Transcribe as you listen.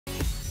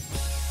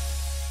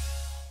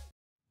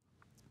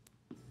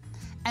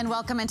And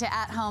welcome into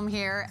At Home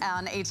here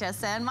on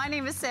HSN. My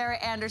name is Sarah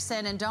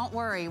Anderson, and don't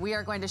worry, we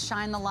are going to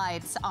shine the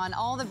lights on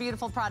all the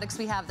beautiful products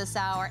we have this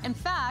hour. In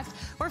fact,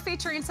 we're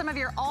featuring some of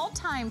your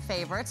all-time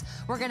favorites.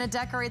 We're gonna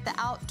decorate the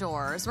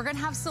outdoors. We're gonna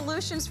have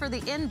solutions for the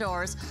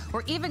indoors.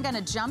 We're even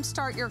gonna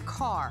jumpstart your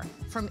car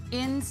from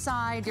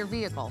inside your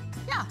vehicle.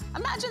 Yeah,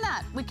 imagine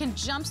that. We can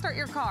jumpstart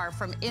your car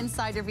from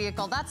inside your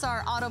vehicle. That's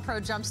our Auto Pro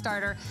Jump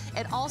Starter.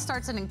 It all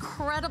starts an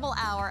incredible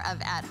hour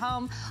of At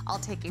Home. I'll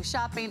take you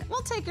shopping,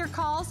 we'll take your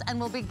calls, and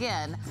we'll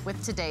begin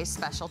with today's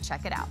special.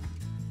 Check it out.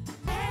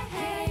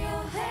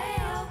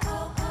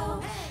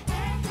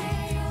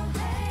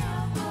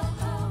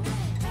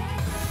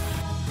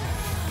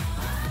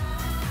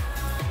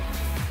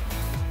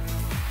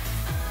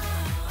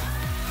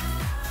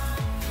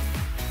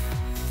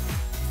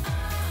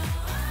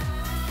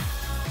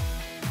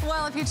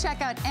 Well, if you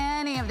check out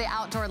any of the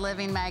outdoor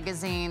living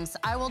magazines,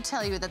 I will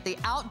tell you that the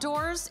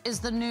outdoors is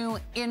the new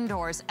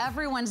indoors.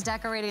 Everyone's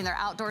decorating their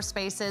outdoor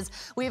spaces.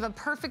 We have a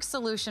perfect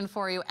solution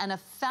for you and a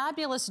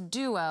fabulous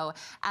duo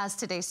as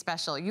today's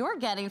special. You're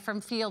getting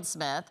from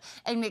Fieldsmith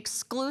an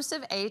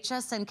exclusive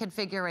HSN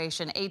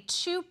configuration, a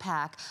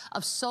 2-pack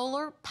of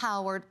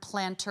solar-powered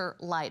planter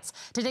lights.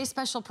 Today's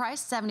special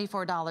price,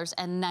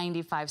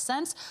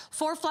 $74.95.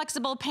 4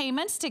 flexible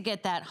payments to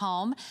get that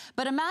home.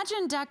 But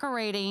imagine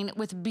decorating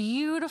with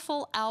beautiful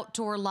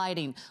outdoor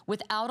lighting,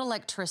 without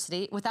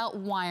electricity, without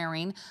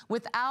wiring,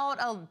 without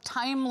a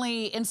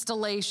timely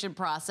installation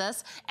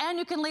process, and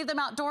you can leave them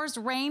outdoors,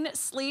 rain,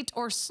 sleet,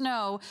 or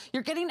snow.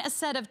 You're getting a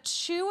set of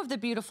 2 of the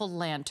beautiful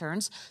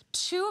lanterns,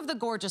 2 of the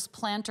gorgeous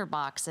planter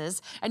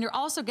boxes, and you're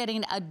also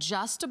getting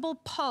adjustable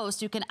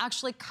posts. You can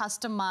actually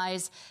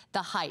customize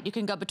the height. You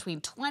can go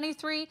between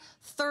 23,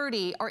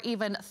 30, or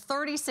even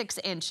 36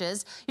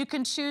 inches. You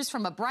can choose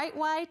from a bright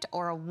white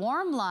or a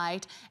warm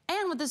light,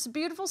 and with this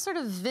beautiful sort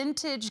of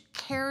vintage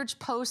carriage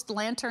post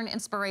lantern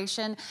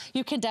inspiration,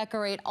 you can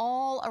decorate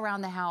all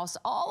around the house,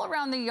 all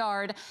around the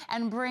yard,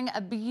 and bring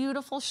a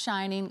beautiful,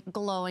 shining,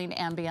 glowing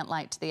ambient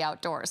light to the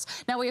outdoors.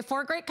 Now, we have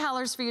 4 great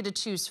colors for you to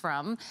choose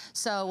from.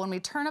 So when we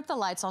turn up the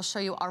lights, I'll show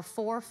you our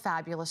 4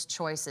 fabulous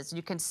choices.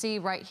 You can see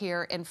right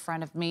here in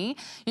front of me.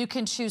 You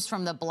can choose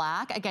from the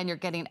black. Again, you're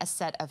getting a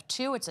set of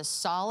 2. It's a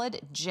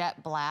solid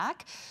jet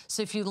black.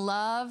 So if you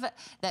love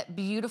that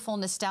beautiful,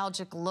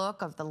 nostalgic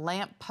look of the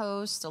lamp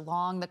post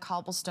along the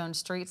cobblestone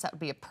streets, that would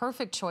be a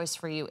perfect choice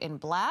for you in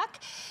black.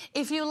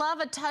 If you love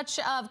a touch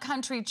of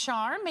country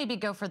charm, maybe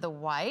go for the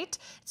white.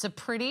 It's a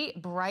pretty,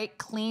 bright,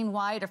 clean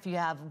white. Or if you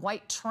have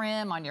white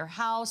trim on your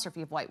house, or if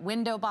you have white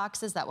window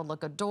boxes, that would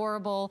look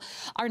adorable.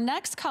 Our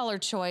next color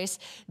choice,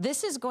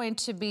 this is going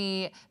to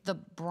be the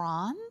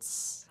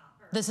bronze.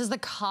 This is the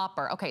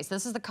copper. Okay, so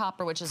this is the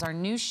copper, which is our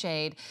new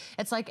shade.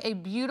 It's like a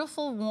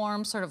beautiful,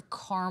 warm, sort of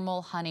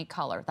caramel honey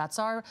color. That's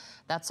our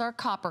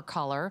copper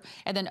color.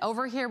 And then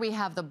over here we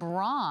have the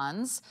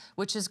bronze,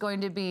 which is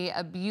going to be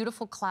a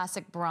beautiful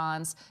classic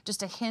bronze,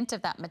 just a hint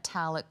of that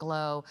metallic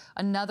glow.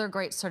 Another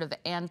great sort of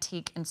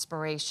antique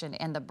inspiration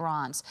in the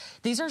bronze.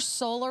 These are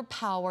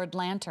solar-powered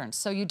lanterns,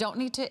 so you don't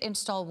need to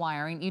install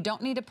wiring. You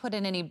don't need to put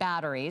in any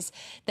batteries.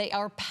 They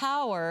are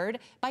powered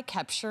by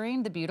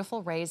capturing the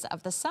beautiful rays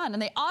of the sun, and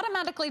they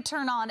automatically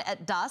turn on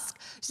at dusk,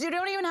 so you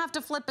don't even have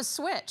to flip a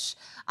switch.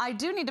 I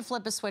do need to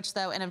flip a switch,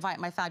 though, and invite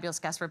my fabulous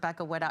guest,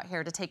 Rebecca Wood, out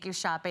here to take you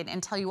shopping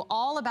and tell you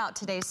all about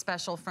today's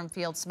special from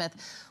Fieldsmith,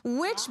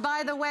 which,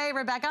 by the way,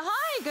 Rebecca,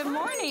 hi, good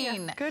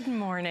morning. Hi. Good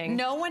morning.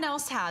 No one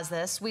else has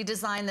this. We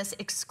designed this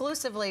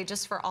exclusively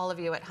just for all of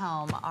you at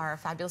home, our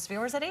fabulous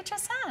viewers at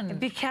HSN.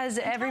 Because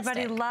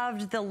everybody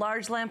loved the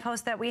large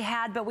lamppost that we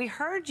had, but we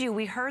heard you.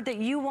 We heard that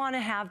you want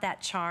to have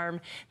that charm,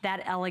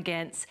 that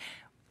elegance,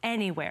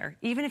 anywhere.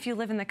 Even if you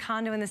live in the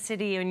condo in the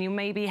city and you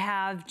maybe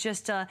have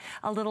just a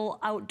little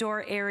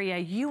outdoor area,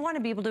 you want to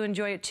be able to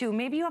enjoy it too.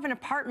 Maybe you have an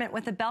apartment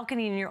with a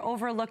balcony and you're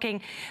overlooking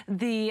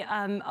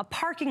a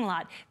parking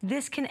lot.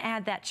 This can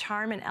add that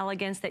charm and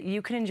elegance that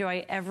you can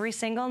enjoy every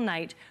single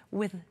night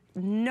with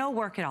no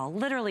work at all.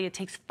 Literally, it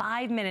takes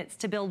 5 minutes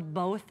to build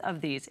both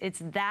of these. It's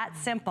that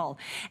simple.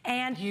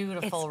 And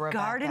beautiful, it's Rebecca.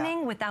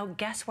 Gardening without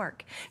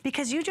guesswork.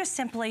 Because you just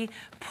simply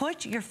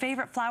put your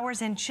favorite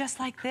flowers in just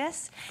like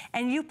this,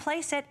 and you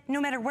place it,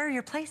 no matter where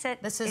you place it,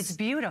 it's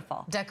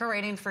beautiful.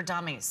 Decorating for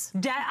dummies.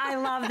 I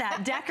love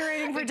that.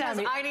 Decorating for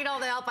dummies. I need all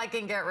the help I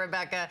can get,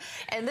 Rebecca.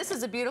 And this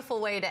is a beautiful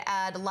way to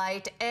add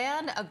light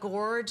and a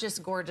gorgeous,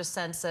 gorgeous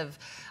sense of,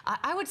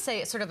 I would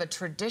say, sort of a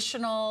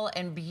traditional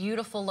and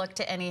beautiful look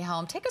to any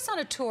home. Take us on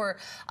a tour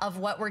of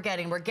what we're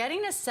getting. We're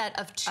getting a set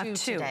of 2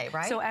 today,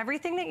 right? So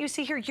everything that you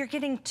see here, you're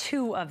getting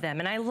 2 of them,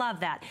 and I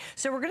love that.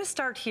 So we're gonna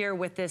start here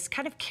with this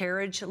kind of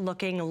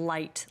carriage-looking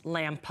light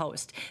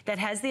lamppost that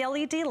has the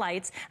LED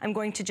lights. I'm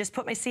going to just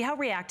see how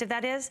reactive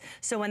that is.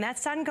 So when that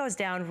sun goes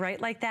down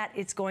right like that,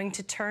 it's going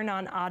to turn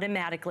on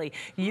automatically.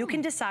 You can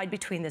decide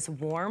between this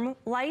warm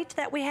light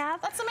that we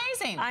have. That's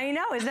amazing. I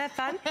know, isn't that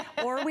fun?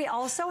 Or we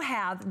also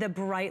have the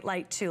bright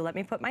light too. Let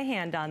me put my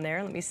hand on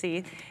there. Let me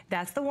see.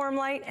 That's the warm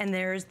light, and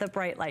there's the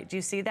bright light. Do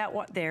you see that?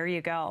 There you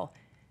go.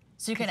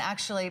 So you can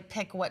actually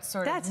pick what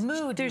sort of mood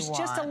you want. There's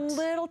just a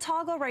little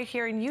toggle right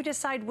here, and you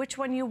decide which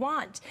one you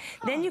want.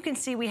 Then you can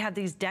see we have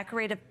these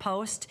decorative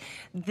posts.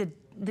 The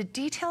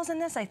details in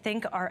this, I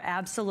think, are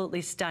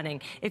absolutely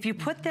stunning. If you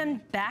put them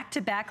back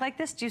to back like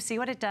this, do you see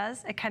what it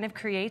does? It kind of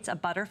creates a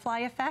butterfly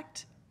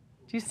effect.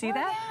 Do you see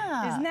that?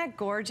 Yeah. Isn't that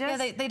gorgeous?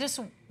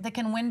 Yeah, they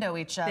can window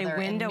each other. They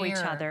window each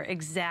other,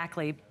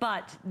 exactly.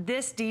 But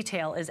this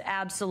detail is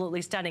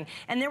absolutely stunning.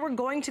 And then we're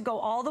going to go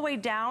all the way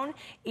down.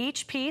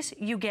 Each piece,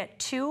 you get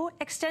 2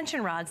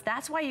 extension rods.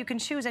 That's why you can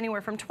choose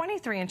anywhere from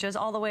 23 inches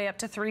all the way up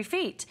to 3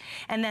 feet.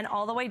 And then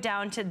all the way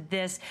down to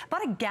this,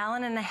 about 1.5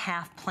 gallon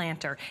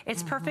planter.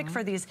 It's perfect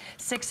for these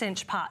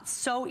 6-inch pots.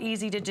 So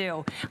easy to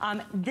do.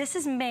 This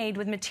is made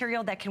with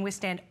material that can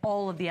withstand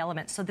all of the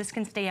elements. So this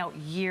can stay out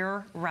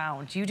year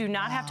round. You do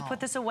not have to put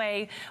this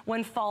away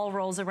when fall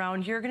rolls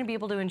around. You're going to be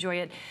able to enjoy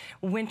it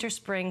winter,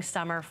 spring,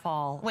 summer,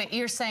 fall. Wait,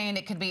 you're saying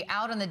it could be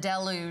out in the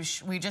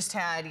deluge we just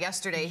had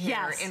yesterday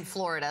here in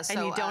Florida. So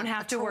and you don't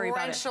have to worry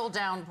about it. Torrential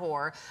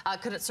downpour.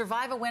 Could it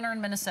survive a winter in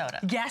Minnesota?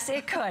 Yes,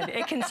 it could.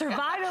 It can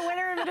survive a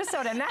winter in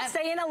Minnesota, and that's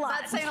saying a lot.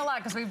 That's saying a lot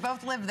because we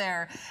both live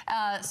there.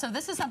 So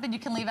this is something you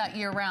can leave out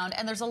year round,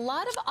 and there's a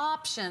lot of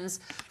options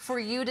for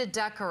you to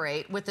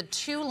decorate with the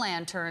 2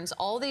 lanterns,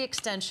 all the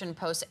extension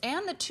posts,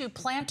 and the 2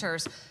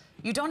 planters.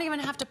 You don't even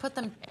have to put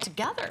them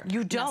together.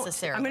 You don't.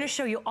 Necessarily. I'm going to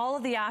show you all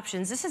of the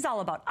options. This is all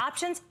about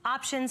options,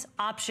 options,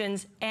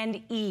 options,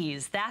 and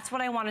ease. That's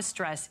what I want to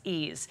stress,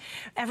 ease.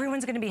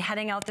 Everyone's going to be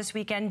heading out this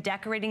weekend,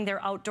 decorating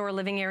their outdoor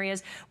living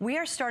areas. We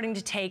are starting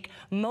to take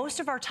most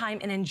of our time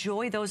and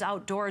enjoy those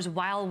outdoors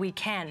while we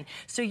can.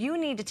 So you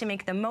need to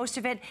make the most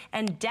of it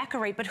and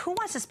decorate. But who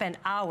wants to spend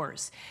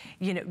hours,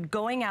 you know,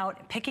 going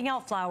out, picking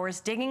out flowers,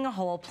 digging a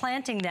hole,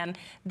 planting them?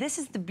 This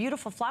is the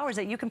beautiful flowers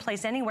that you can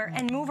place anywhere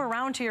and move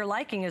around to your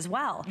liking as well.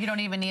 You don't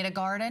even need a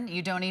garden.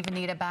 You don't even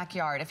need a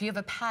backyard. If you have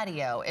a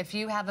patio, if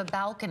you have a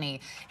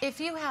balcony, if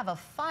you have a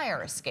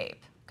fire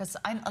escape, because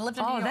I lived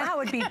in New York. Oh, that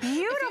would be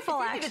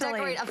beautiful, if you need to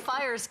decorate a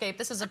fire escape,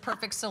 this is a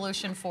perfect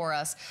solution for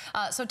us.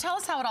 So tell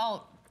us how it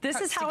all This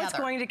is how it's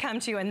going to come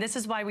to you, and this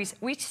is why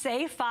we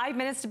say 5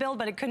 minutes to build,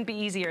 but it couldn't be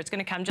easier. It's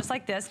going to come just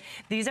like this.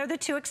 These are the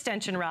 2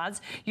 extension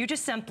rods. You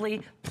just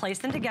simply place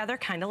them together,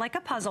 kind of like a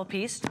puzzle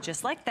piece,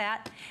 just like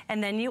that,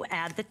 and then you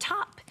add the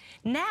top.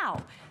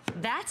 Now,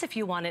 that's if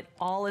you want it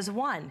all as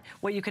one.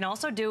 What you can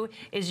also do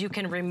is you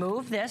can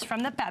remove this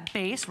from the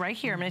base right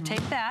here. I'm going to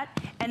take that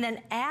and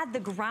then add the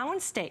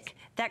ground stake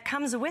that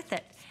comes with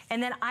it.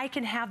 And then I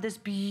can have this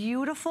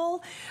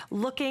beautiful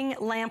looking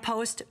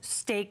lamppost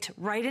staked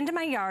right into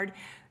my yard,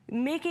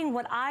 making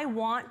what I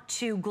want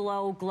to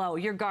glow.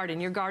 Your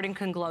garden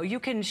can glow. You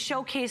can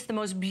showcase the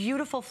most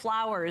beautiful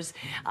flowers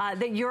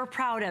that you're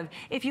proud of.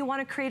 If you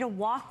want to create a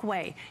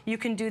walkway, you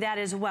can do that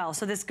as well.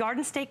 So this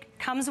garden stake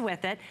comes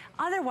with it.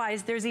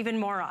 Otherwise, there's even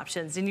more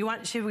options. And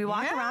should we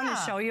walk around and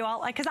show you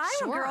all? Because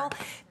I'm a girl.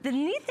 The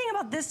neat thing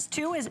about this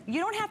too is you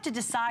don't have to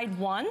decide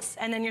once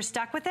and then you're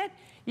stuck with it.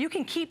 You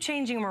can keep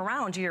changing them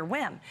around to your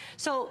whim.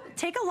 So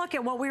take a look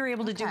at what we were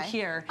able to do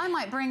here. I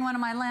might bring one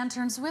of my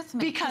lanterns with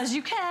me. Because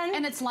you can.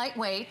 And it's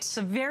lightweight. It's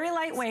very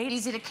lightweight. It's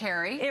easy to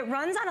carry. It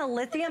runs on a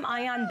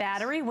lithium-ion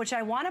battery, which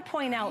I want to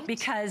point out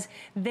because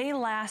they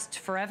last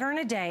forever and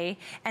a day,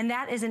 and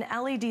that is an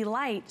LED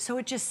light, so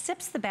it just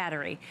sips the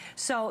battery.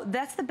 So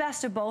that's the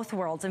best of both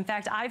worlds. In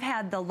fact, I've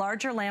had the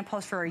larger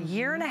lamppost for a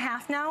year and a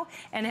half now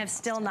and have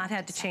still not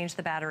had to change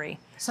the battery.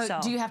 So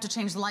do you have to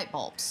change the light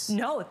bulbs?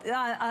 No,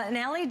 an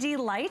LED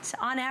light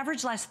on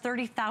average lasts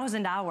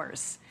 30,000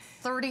 hours.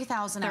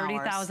 30,000 hours.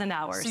 30,000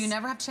 hours. So you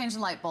never have to change the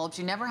light bulbs.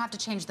 You never have to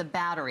change the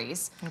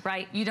batteries.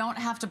 Right. You don't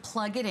have to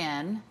plug it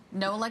in.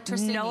 No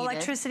electricity needed. No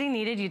electricity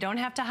needed. You don't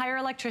have to hire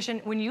an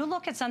electrician. When you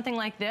look at something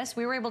like this,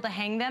 we were able to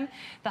hang them.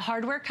 The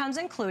hardware comes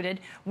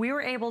included. We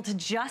were able to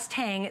just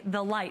hang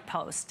the lamp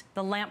post,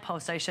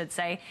 I should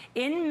say,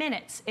 in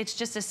minutes. It's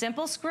just a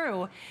simple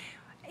screw.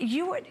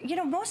 You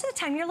know, most of the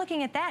time you're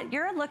looking at that.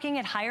 You're looking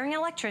at hiring an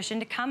electrician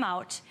to come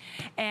out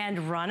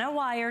and run a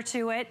wire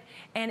to it,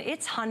 and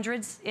it's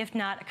hundreds, if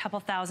not a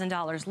couple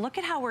 $1,000s. Look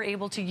at how we're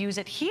able to use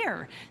it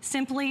here,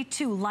 simply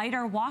to light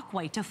our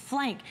walkway, to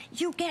flank.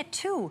 You get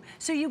 2,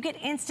 so you get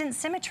instant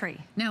symmetry.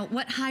 Now,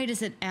 what height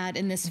is it at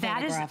in this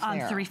photograph? That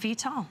is 3 feet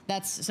tall.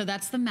 So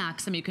that's the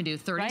maximum you can do,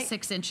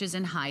 36 inches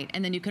in height,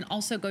 and then you can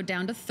also go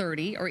down to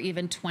 30 or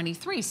even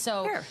 23.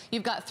 So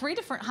you've got 3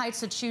 different heights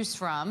to choose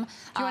from.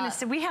 Do you want to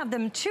see? We have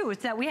them too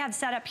that we have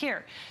set up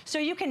here. So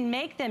you can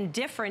make them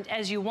different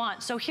as you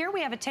want. So here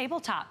we have a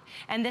tabletop,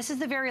 and this is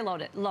the very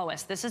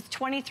lowest. This is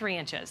 23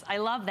 inches. I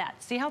love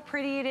that. See how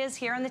pretty it is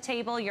here on the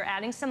table? You're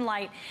adding some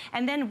light.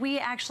 And then we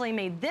actually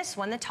made this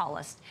one the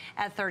tallest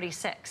at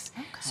 36.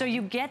 Okay. So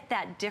you get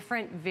that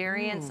different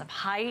variance of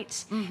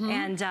height,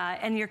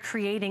 and you're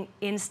creating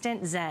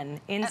instant zen,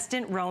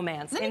 instant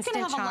romance, then instant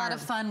you can have charm. a lot of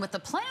fun with the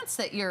plants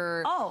that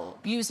you're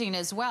using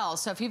as well.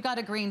 So if you've got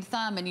a green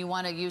thumb and you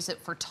want to use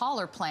it for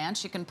taller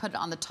plants, you can put it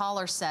on the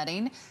taller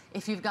setting.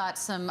 If you've got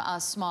some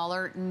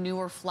smaller,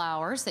 newer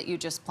flowers that you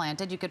just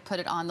planted, you could put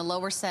it on the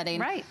lower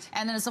setting. Right.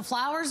 And then as the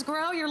flowers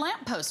grow, your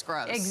lamppost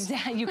grows.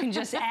 Exactly. You can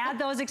just add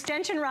those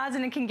extension rods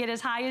and it can get as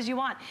high as you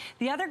want.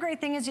 The other great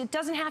thing is it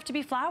doesn't have to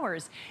be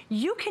flowers.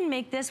 You can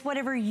make this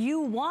whatever you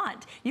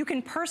want. You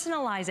can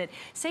personalize it.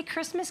 Say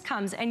Christmas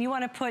comes and you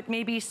want to put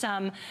maybe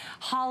some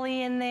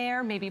holly in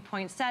there, maybe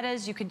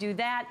poinsettias. You could do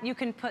that. You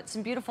can put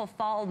some beautiful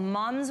fall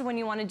mums when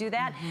you want to do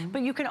that.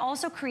 But you can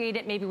also create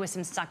it maybe with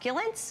some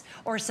succulents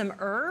or some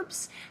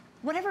herbs,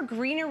 whatever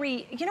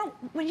greenery. You know,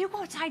 when you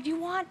go outside,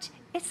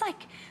 it's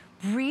like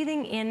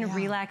breathing in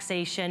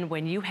relaxation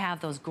when you have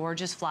those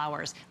gorgeous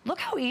flowers. Look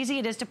how easy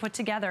it is to put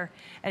together.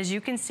 As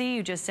you can see,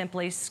 you just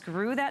simply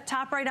screw that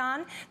top right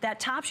on. That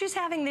top she's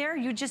having there,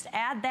 you just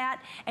add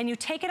that and you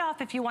take it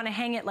off if you want to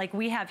hang it like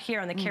we have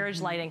here on the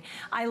carriage lighting.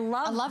 I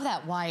love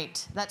that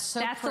white. That's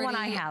pretty. That's the one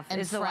I have.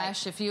 And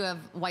fresh. If you have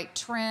white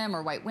trim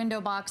or white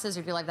window boxes, or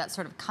if you like that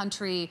sort of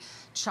country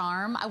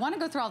charm. I want to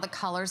go through all the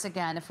colors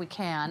again if we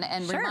can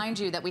and remind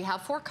you that we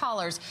have 4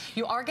 colors.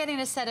 You are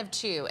getting a set of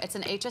 2. It's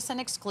an HSN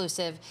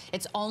exclusive.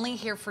 It's only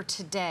here for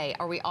today.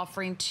 Are we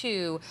offering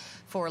 2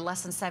 for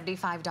less than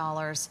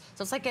 $75?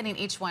 So it's like getting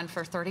each one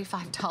for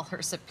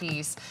 $35 a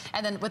piece.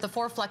 And then with the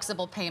 4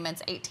 flexible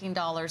payments,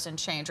 $18 and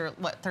change, or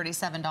what,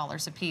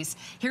 $37 a piece.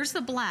 Here's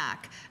the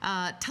black.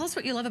 Tell us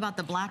what you love about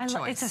the black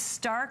choice. It's a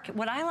stark,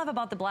 what I love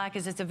about the black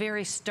is it's a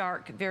very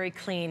stark, very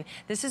clean.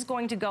 This is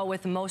going to go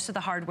with most of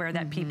the hardware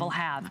that people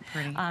have.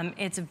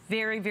 It's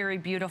very, very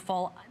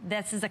beautiful.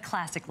 This is a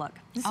classic look.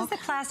 This is the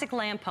classic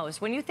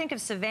lamppost. When you think of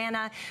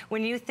Savannah,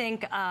 when you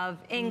think of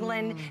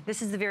England,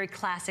 this is the very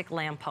classic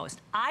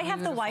lamppost. I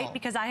have the white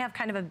because I have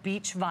kind of a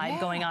beach vibe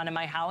going on in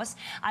my house.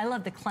 I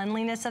love the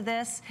cleanliness of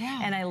this,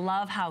 and I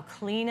love how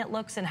clean it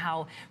looks and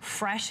how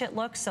fresh it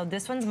looks. So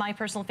this one's my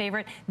personal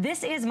favorite.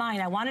 This is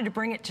mine. I wanted to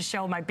bring it to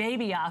show my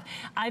baby off.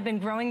 I've been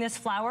growing this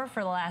flower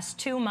for the last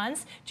 2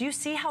 months. Do you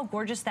see how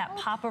gorgeous that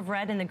pop of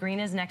red and the green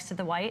is next to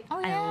the white?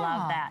 I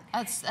love that.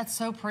 That's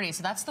so pretty.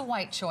 So that's the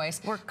white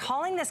choice. We're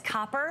calling this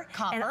copper,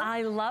 and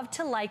I love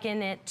to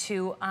liken it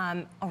to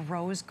a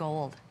rose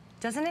gold.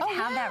 Doesn't it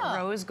have that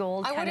rose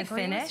gold kind of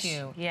finish?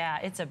 Yeah,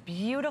 it's a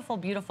beautiful,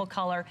 beautiful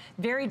color.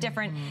 Very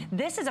different.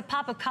 This is a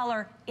pop of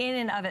color in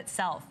and of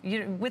itself.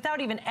 Without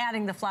even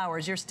adding the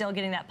flowers, you're still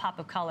getting that pop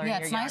of color in your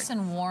yard. Yeah, it's nice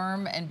and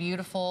warm and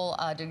beautiful.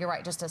 You're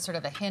right, just a sort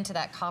of a hint of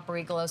that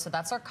coppery glow. So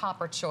that's our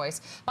copper choice.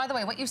 By the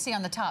way, what you see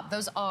on the top,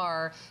 those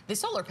are the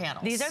solar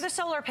panels. These are the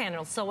solar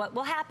panels. So what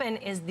will happen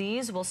is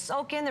these will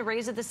soak in the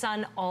rays of the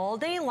sun all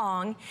day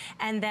long,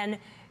 and then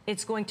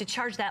it's going to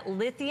charge that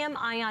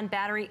lithium-ion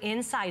battery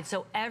inside.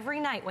 So every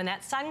night when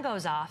that sun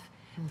goes off,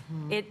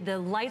 the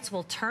lights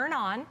will turn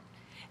on,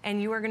 and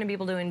you are going to be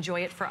able to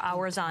enjoy it for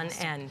hours on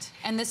end.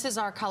 And this is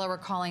our color we're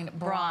calling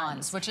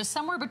bronze, which is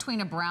somewhere between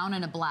a brown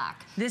and a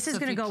black. This is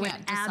going to go with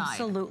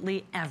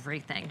absolutely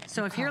everything.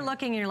 So if you're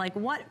looking and you're like,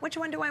 which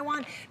one do I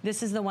want?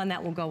 This is the one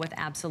that will go with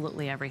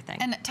absolutely everything.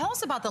 And tell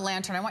us about the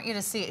lantern. I want you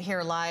to see it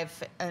here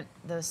live,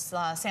 this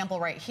sample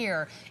right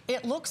here.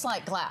 It looks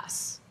like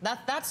glass.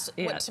 That's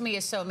what to me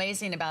is so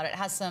amazing about it. It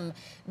has some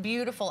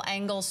beautiful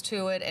angles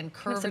to it and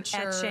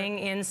curvature. Some etching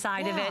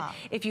inside of it.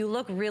 If you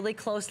look really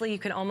closely, you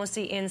can almost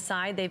see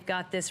inside. They've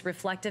got this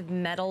reflective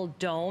metal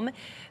dome.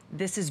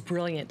 This is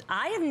brilliant.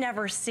 I have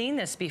never seen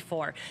this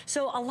before.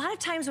 So a lot of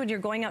times when you're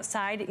going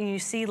outside and you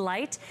see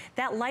light,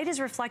 that light is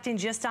reflecting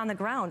just on the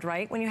ground,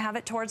 right? When you have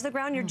it towards the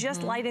ground, you're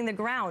just lighting the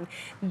ground.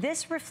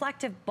 This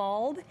reflective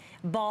ball,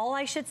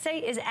 I should say,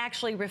 is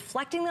actually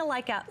reflecting the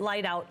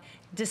light out,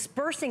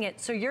 dispersing it,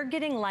 so you're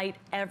getting light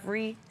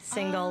every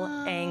single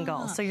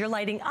angle. So you're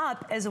lighting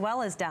up as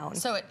well as down.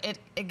 So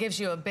it gives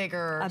you a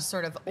bigger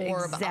sort of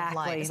orb of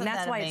light. Isn't and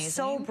that's that why amazing? It's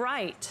so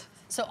bright.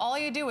 So all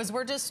you do is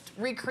we're just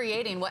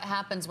recreating what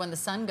happens when the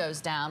sun goes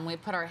down. We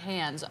put our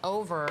hands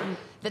over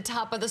the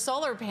top of the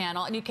solar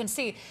panel, and you can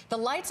see the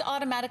lights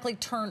automatically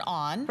turn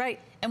on.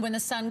 Right. And when the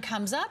sun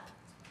comes up,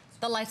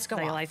 the lights go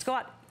off. The lights go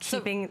up.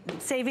 Saving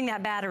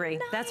that battery.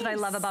 Nice. That's what I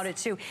love about it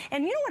too.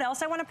 And you know what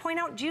else I want to point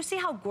out? Do you see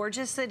how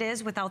gorgeous it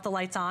is without the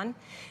lights on?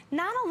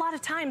 Not a lot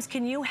of times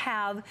can you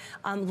have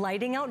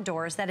lighting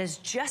outdoors that is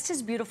just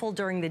as beautiful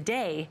during the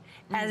day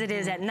as it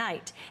is at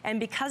night. And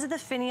because of the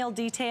finial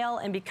detail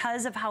and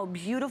because of how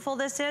beautiful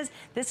this is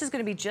going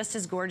to be just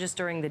as gorgeous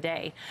during the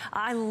day.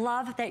 I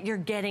love that you're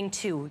getting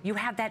to. You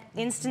have that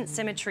instant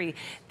symmetry,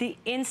 the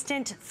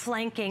instant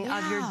flanking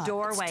of your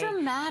doorway. It's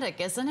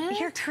dramatic, isn't it?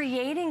 You're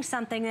creating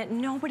something that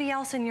nobody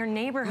else in your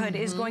neighborhood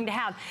is going to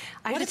have.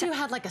 What if you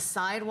had like a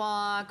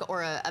sidewalk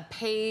or a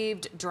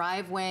paved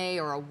driveway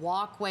or a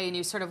walkway, and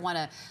you sort of want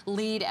to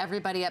lead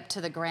everybody up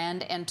to the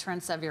grand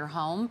entrance of your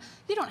home?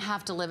 You don't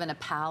have to live in a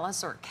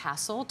palace or a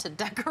castle to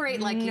decorate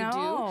like you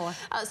do.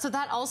 So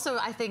that also,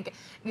 I think,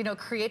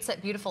 creates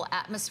that beautiful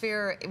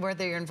atmosphere,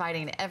 whether you're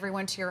inviting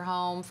everyone to your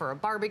home for a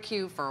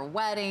barbecue, for a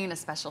wedding, a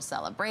special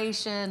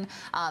celebration.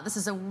 This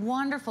is a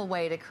wonderful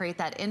way to create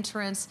that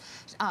entrance.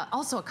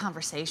 Also a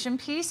conversation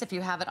piece if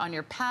you have it on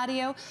your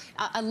patio. patio.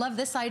 I love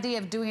this idea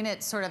of doing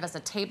it sort of as a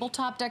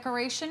tabletop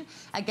decoration.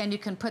 Again, you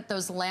can put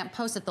those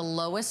lampposts at the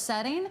lowest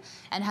setting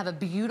and have a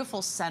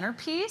beautiful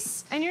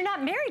centerpiece. And you're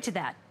not married to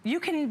that. You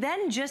can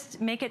then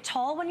just make it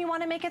tall when you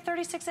want to make it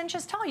 36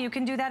 inches tall. You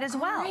can do that as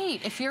well.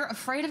 Great. If you're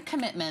afraid of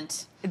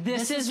commitment,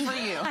 this is for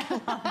you. I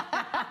love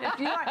that. If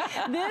you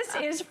are, this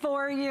is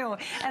for you.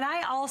 And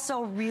I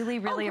also really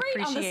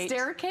appreciate on the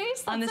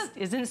staircase.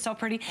 Isn't it so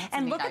pretty?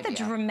 And look at the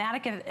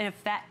dramatic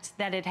effect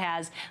that it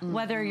has.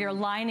 Whether you're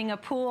lining a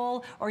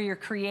pool or you're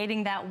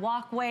creating that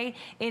walkway,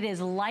 it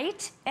is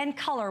light and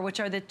color, which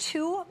are the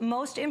two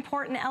most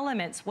important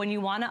elements when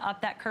you want to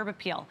up that curb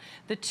appeal.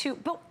 The two,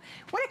 but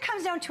when it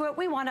comes down to it,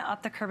 we want to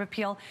up the curb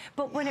appeal.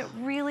 But when it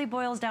really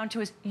boils down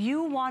to is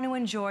you want to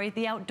enjoy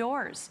the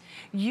outdoors.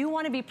 You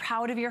want to be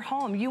proud of your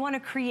home. You want to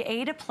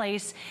create a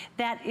place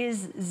that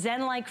is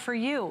Zen-like for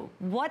you.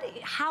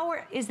 How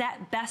is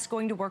that best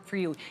going to work for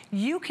you?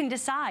 You can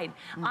decide.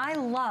 I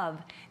love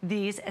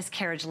these as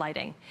carriage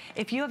lighting.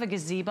 If you have a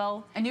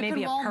gazebo, and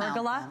maybe a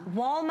pergola,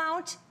 wall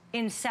mount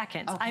in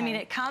seconds. Okay. I mean,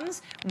 it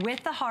comes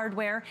with the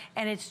hardware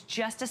and it's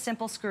just a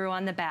simple screw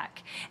on the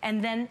back.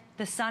 And then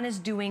the sun is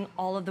doing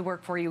all of the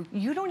work for you.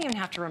 You don't even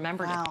have to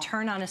remember to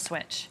turn on a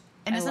switch.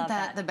 And isn't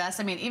that the best?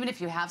 I mean, even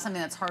if you have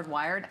something that's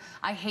hardwired,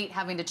 I hate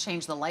having to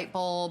change the light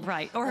bulb.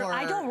 Right, or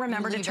I don't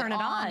remember to turn it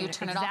on. You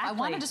turn it off. I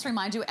want to just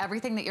remind you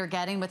everything that you're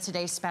getting with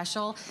today's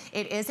special.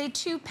 It is a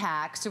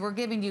 2-pack, so we're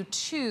giving you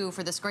 2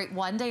 for this great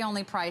one-day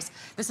only price.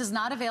 This is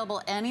not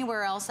available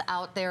anywhere else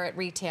out there at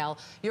retail.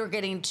 You're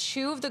getting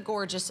 2 of the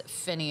gorgeous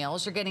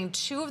finials. You're getting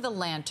 2 of the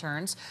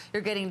lanterns.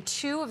 You're getting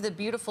 2 of the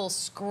beautiful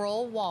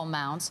scroll wall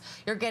mounts.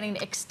 You're getting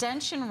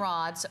extension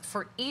rods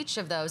for each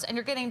of those, and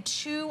you're getting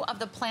 2 of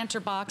the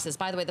planter boxes.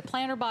 By the way, the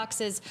planter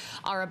boxes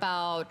are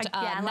about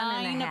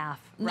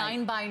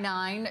 9 by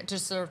 9,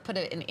 just sort of put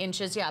it in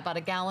inches. Yeah, about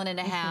 1.5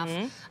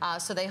 gallons.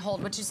 So they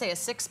hold, what'd you say, a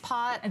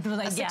 6-pot? A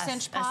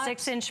 6-inch pot? A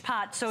 6-inch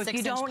pot. So if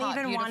you don't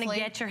even want to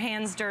get your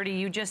hands dirty,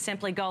 you just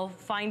simply go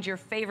find your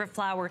favorite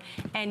flower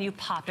and you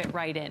pop it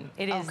right in.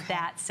 It is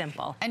that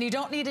simple. And you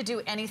don't need to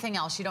do anything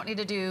else. You don't need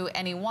to do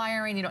any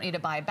wiring. You don't need to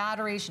buy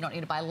batteries. You don't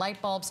need to buy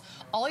light bulbs.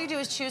 All you do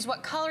is choose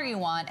what color you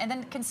want and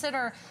then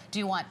consider, do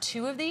you want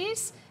 2 of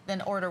these?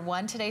 Then order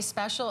 1 today's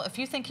special. If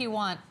you think you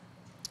want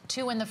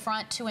 2 in the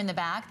front, 2 in the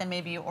back, then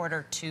maybe you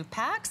order 2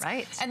 packs.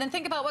 Right. And then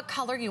think about what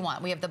color you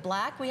want. We have the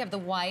black, we have the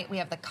white, we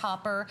have the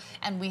copper,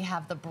 and we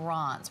have the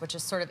bronze, which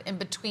is sort of in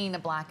between a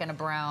black and a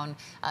brown.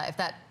 If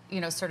that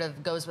sort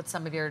of goes with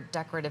some of your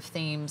decorative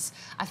themes.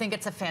 I think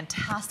it's a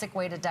fantastic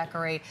way to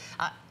decorate.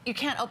 You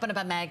can't open up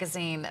a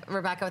magazine,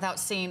 Rebecca, without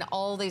seeing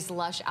all these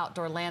lush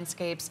outdoor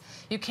landscapes.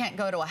 You can't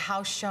go to a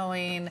house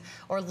showing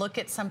or look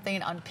at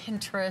something on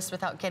Pinterest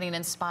without getting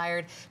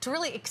inspired to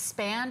really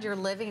expand your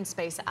living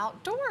space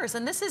outdoors.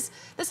 And this is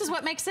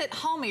what makes it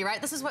homey, right?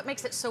 This is what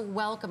makes it so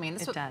welcoming.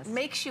 This is what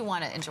makes you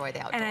want to enjoy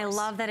the outdoors. And I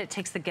love that it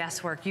takes the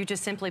guesswork. You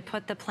just simply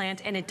put the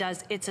plant and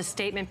it's a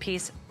statement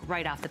piece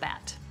right off the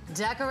bat.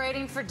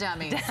 Decorating for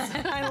dummies.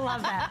 I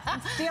love that.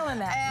 I'm stealing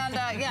that.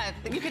 And yeah,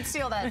 you can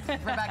steal that,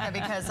 Rebecca,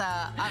 because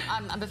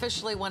I'm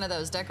officially one of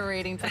those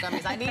decorating for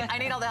dummies. I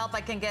need all the help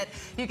I can get.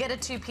 You get a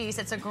 2-piece.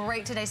 It's a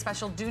great today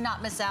special. Do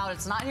not miss out.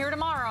 It's not here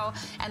tomorrow,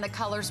 and the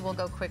colors will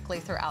go quickly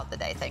throughout the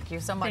day. Thank you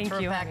so much,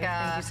 Rebecca. Honey.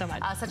 Thank you so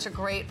much. Such a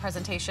great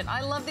presentation.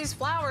 I love these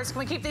flowers. Can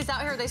we keep these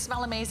out here? They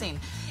smell amazing.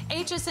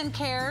 HSN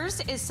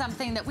Cares is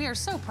something that we are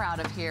so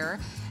proud of here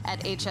at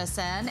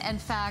HSN. In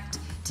fact,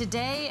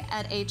 today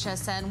at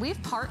HSN,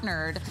 we've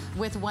partnered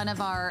with one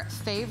of our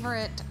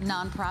favorite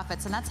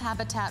nonprofits, and that's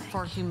Habitat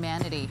for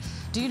Humanity.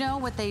 Do you know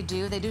what they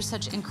do? They do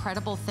such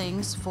incredible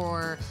things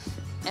for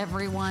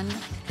everyone.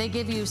 They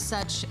give you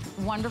such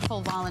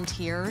wonderful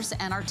volunteers,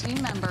 and our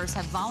team members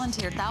have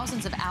volunteered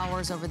thousands of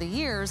hours over the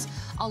years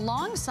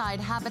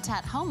alongside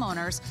Habitat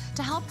homeowners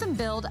to help them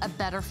build a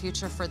better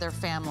future for their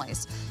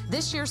families.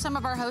 This year, some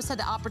of our hosts had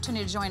the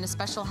opportunity to join a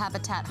special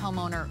Habitat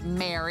homeowner,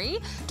 Mary,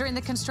 during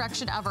the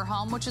construction of her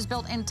home, which was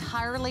built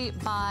entirely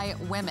by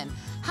women.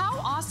 How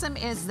awesome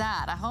is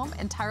that? A home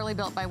entirely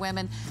built by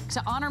women.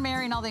 To honor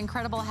Mary and all the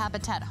incredible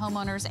Habitat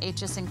homeowners,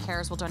 HSN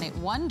Cares will donate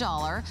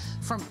 $1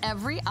 from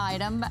every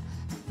item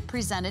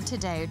presented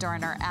today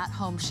during our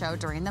at-home show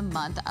during the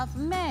month of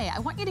May. I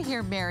want you to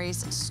hear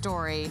Mary's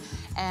story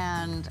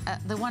and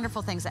the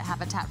wonderful things that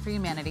Habitat for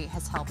Humanity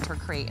has helped her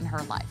create in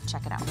her life.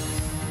 Check it out.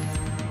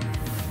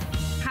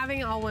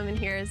 Having all women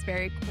here is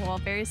very cool,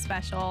 very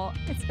special.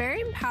 It's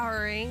very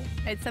empowering.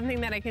 It's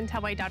something that I can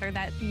tell my daughter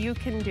that you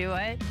can do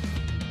it.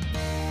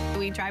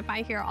 We drive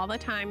by here all the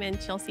time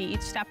and she'll see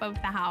each step of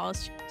the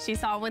house. She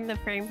saw when the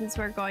frames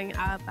were going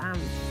up,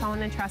 saw when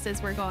the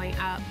trusses were going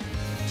up.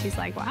 She's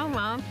like, wow,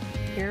 Mom,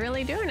 you're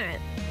really doing it.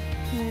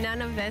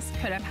 None of this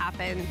could have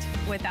happened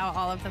without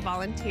all of the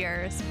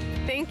volunteers.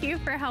 Thank you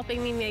for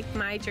helping me make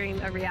my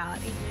dream a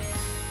reality.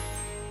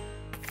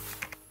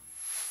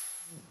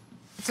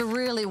 It's a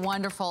really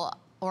wonderful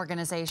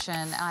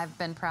organization. I've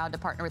been proud to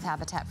partner with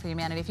Habitat for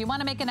Humanity. If you want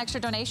to make an extra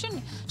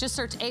donation, just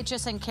search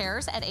HSN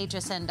Cares at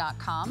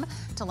hsn.com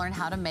to learn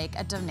how to make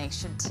a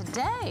donation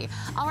today.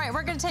 All right,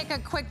 we're going to take a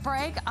quick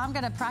break. I'm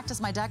going to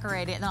practice my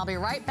decorating, and I'll be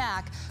right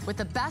back with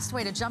the best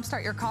way to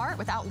jumpstart your car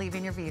without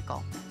leaving your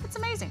vehicle. It's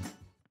amazing.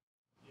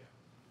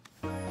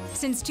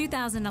 Since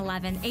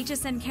 2011,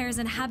 HSN Cares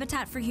and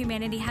Habitat for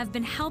Humanity have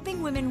been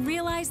helping women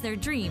realize their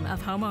dream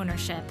of home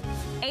ownership.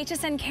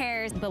 HSN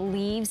Cares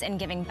believes in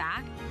giving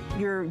back.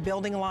 You're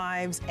building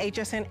lives.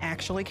 HSN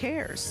actually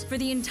cares. For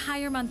the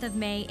entire month of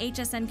May,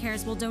 HSN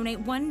Cares will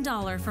donate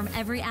 $1 from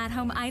every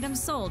at-home item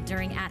sold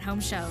during at-home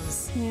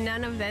shows.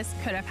 None of this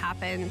could have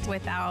happened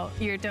without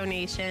your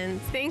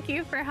donations. Thank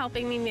you for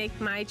helping me make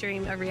my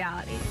dream a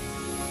reality.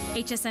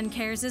 HSN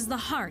Cares is the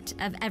heart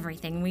of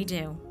everything we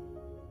do.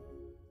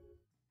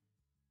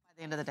 By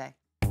the end of the day.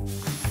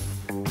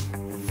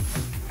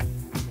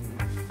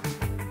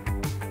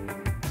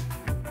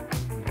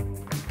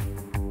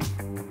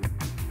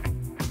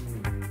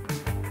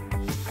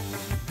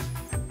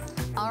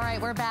 All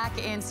right, we're back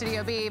in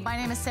Studio B. My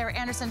name is Sarah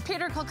Anderson.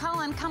 Peter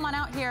Kilcullen, come on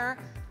out here.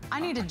 I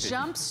need to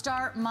jump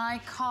start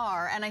my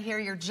car, and I hear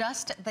you're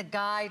just the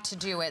guy to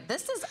do it.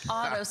 This is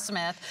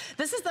AutoSmith.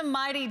 This is the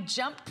mighty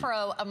Jump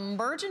Pro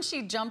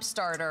emergency jump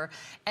starter.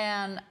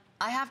 And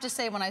I have to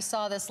say, when I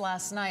saw this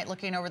last night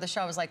looking over the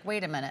show, I was like,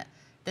 wait a minute.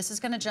 This is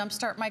going to jump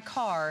start my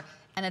car,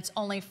 and it's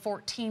only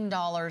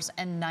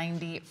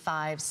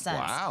 $14.95.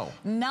 Wow.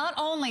 Not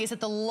only is it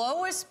the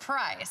lowest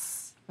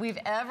price we've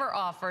ever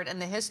offered in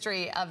the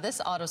history of this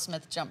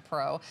AutoSmith Jump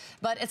Pro,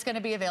 but it's going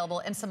to be available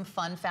in some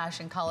fun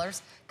fashion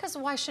colors, because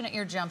why shouldn't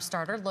your jump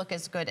starter look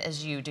as good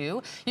as you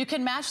do? You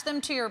can match them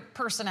to your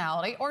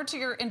personality or to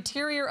your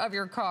interior of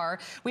your car.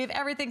 We have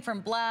everything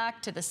from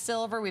black to the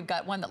silver. We've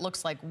got one that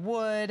looks like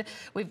wood.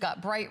 We've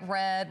got bright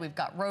red. We've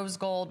got rose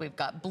gold. We've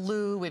got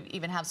blue. We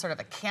even have sort of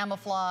a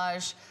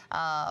camouflage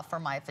for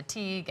my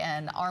fatigue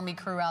and army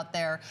crew out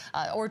there,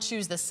 or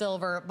choose the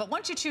silver. But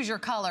once you choose your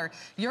color,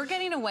 you're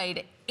getting a way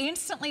to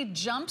instantly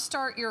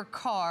jumpstart your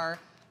car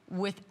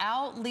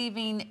without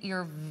leaving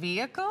your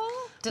vehicle?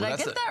 Did I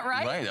get that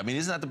right? Right. I mean,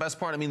 isn't that the best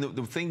part? I mean,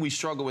 the thing we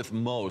struggle with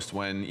most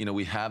when, you know,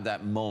 we have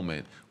that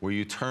moment where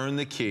you turn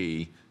the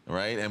key,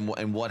 right?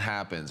 And what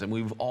happens? And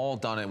we've all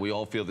done it. We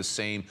all feel the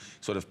same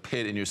sort of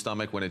pit in your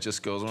stomach when it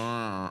just goes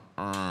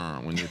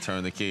when you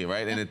turn the key,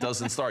 right? And it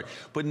doesn't start.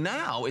 But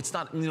now it's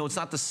not, you know, it's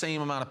not the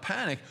same amount of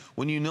panic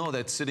when you know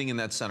that sitting in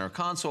that center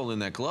console in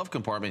that glove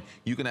compartment,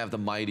 you can have the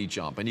mighty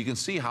jump, and you can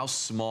see how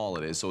small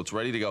it is. So it's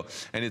ready to go,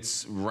 and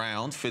it's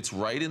round, fits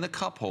right in the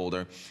cup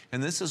holder.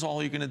 And this is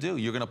all you're going to do.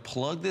 You're going to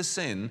plug this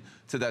in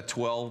to that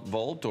 12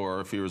 volt,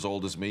 or if you're as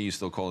old as me, you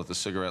still call it the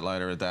cigarette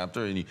lighter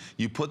adapter, and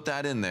you put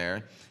that in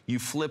there. You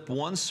flip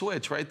one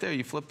switch right there.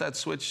 You flip that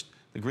switch,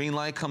 the green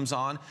light comes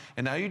on,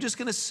 and now you're just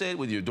going to sit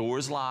with your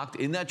doors locked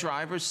in that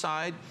driver's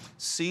side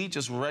seat,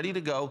 just ready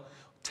to go,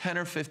 10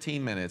 or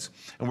 15 minutes.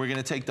 And we're going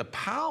to take the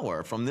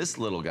power from this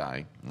little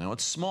guy. Now,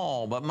 it's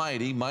small, but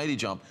mighty, mighty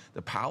jump.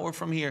 The power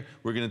from here,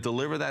 we're going to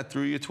deliver that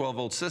through your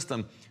 12-volt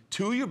system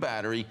to your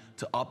battery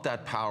to up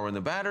that power in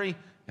the battery,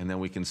 and then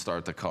we can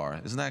start the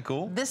car. Isn't that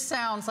cool? This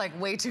sounds like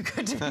way too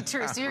good to be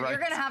true. So you're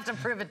going to have to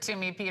prove it to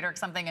me, Peter,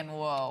 something in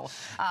whoa.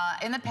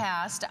 In the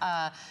past,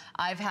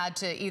 I've had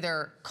to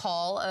either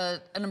call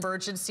an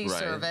emergency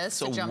service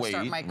to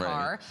jumpstart my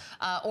car,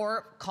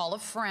 or call a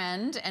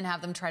friend and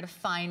have them try to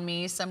find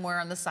me somewhere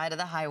on the side of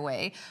the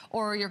highway,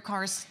 or your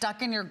car's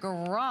stuck in your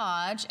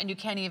garage and you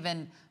can't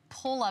even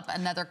pull up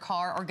another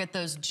car or get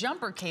those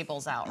jumper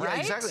cables out, right?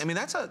 Yeah, exactly. I mean,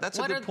 that's a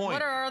good point.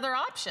 What are other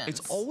options?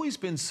 It's always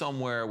been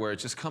somewhere where it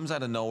just comes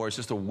out of nowhere. It's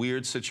just a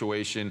weird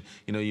situation.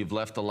 You know, you've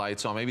left the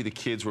lights on. Maybe the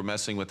kids were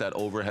messing with that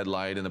overhead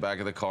light in the back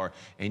of the car,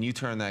 and you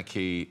turn that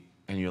key,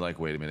 and you're like,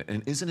 wait a minute.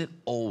 And isn't it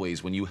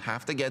always when you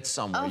have to get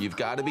somewhere, you've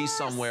got to be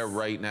somewhere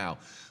right now.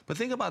 But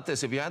think about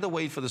this. If you had to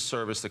wait for the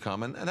service to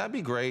come, and that'd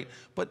be great,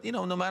 but, you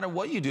know, no matter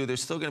what you do,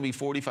 there's still going to be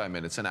 45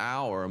 minutes, an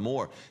hour or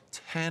more,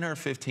 10 or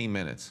 15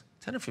 minutes.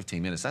 10 or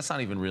 15 minutes, that's not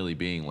even really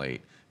being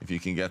late. If you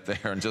can get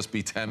there and just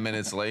be 10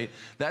 minutes late,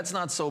 that's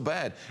not so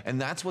bad.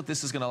 And that's what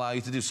this is going to allow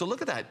you to do. So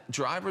look at that,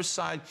 driver's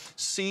side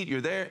seat,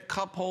 you're there,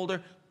 cup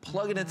holder,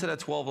 plug it into that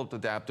 12-volt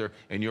adapter,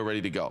 and you're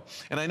ready to go.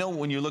 And I know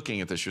when you're looking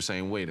at this, you're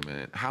saying, wait a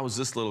minute, how is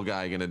this little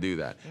guy going to do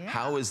that? Yeah.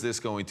 How is this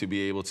going to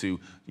be able to,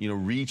 you know,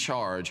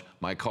 recharge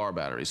my car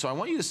battery? So I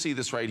want you to see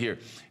this right here,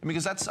 and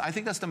because I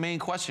think that's the main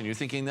question. You're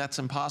thinking that's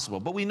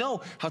impossible. But we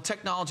know how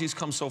technology's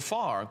come so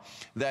far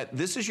that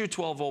this is your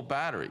 12-volt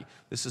battery.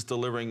 This is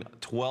delivering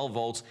 12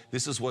 volts.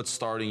 This is what's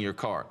starting your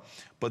car.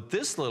 But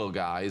this little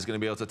guy is going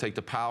to be able to take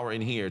the power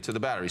in here to the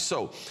battery.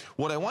 So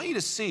what I want you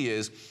to see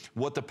is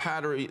what the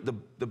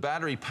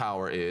battery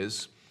power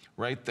is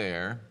right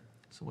there.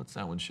 So what's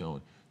that one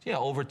showing? Yeah,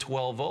 over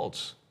 12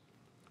 volts,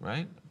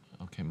 right?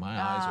 Okay, my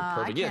eyes are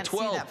perfect. I can't see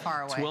that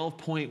far away.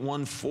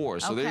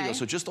 12.14. So there you go.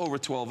 So just over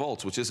 12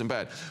 volts, which isn't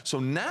bad. So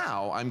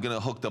now I'm going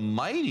to hook the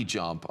mighty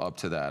jump up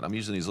to that. I'm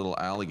using these little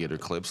alligator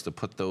clips to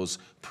put those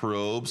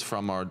probes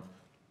from our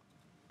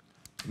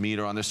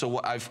meter on there. So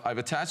what I've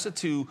attached it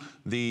to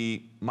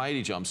the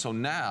Mighty Jump. So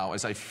now,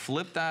 as I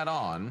flip that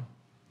on,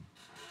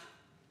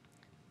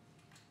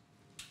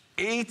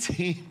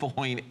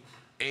 18.8.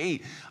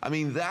 I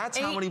mean, that's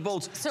how many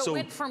volts. So it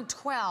went from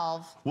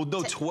 12. Well,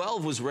 no,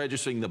 12 was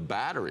registering the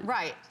battery.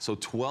 Right. So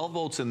 12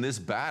 volts in this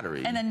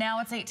battery. And then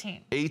now it's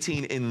 18.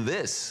 18 in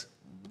this.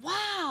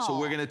 Wow. So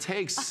we're going to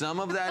take some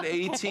of that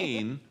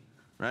 18,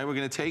 right? We're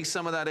going to take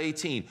some of that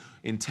 18.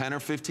 In 10 or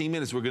 15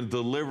 minutes, we're going to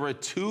deliver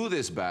it to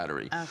this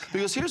battery. Okay.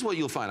 Because here's what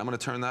you'll find. I'm going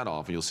to turn that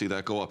off, and you'll see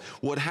that go up.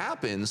 What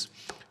happens,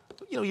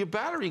 you know, your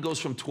battery goes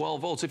from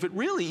 12 volts. If it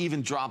really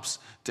even drops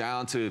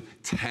down to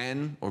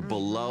 10 or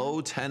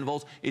below 10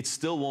 volts, it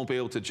still won't be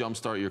able to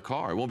jumpstart your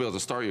car. It won't be able to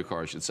start your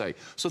car, I should say.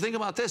 So think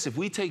about this. If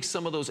we take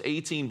some of those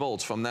 18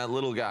 volts from that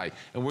little guy,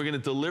 and we're going to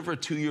deliver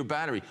it to your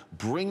battery,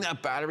 bring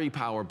that battery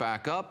power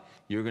back up,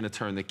 you're going to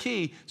turn the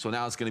key. So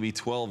now it's going to be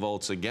 12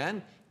 volts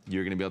again.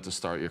 You're going to be able to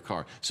start your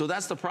car. So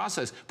that's the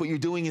process, but you're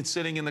doing it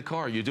sitting in the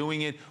car. You're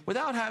doing it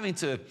without having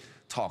to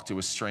talk to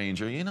a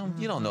stranger. You know,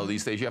 you don't know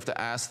these days. You have to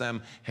ask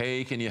them,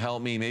 hey, can you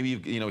help me? Maybe,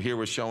 you know, here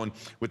we're showing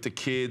with the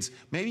kids.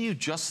 Maybe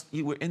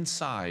you were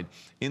inside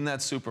in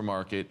that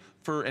supermarket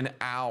for an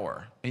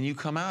hour and you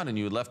come out and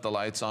you left the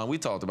lights on. We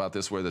talked about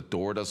this where the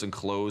door doesn't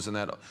close and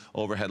that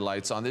overhead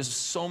light's on. There's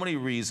so many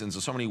reasons,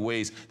 there's so many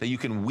ways that you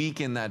can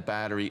weaken that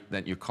battery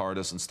that your car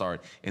doesn't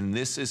start. And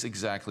this is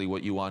exactly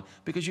what you want,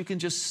 because you can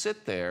just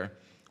sit there,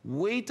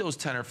 wait those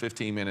 10 or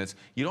 15 minutes.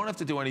 You don't have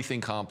to do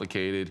anything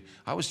complicated.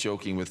 I was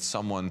joking with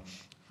someone,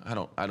 I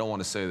don't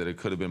want to say that it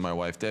could have been my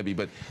wife, Debbie,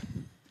 but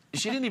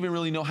she didn't even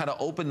really know how to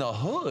open the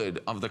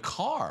hood of the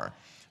car.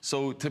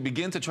 So to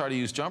begin to try to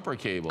use jumper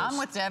cables. I'm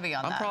with Debbie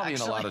on that, I'm probably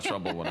actually. in a lot of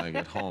trouble when I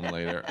get home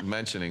later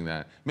mentioning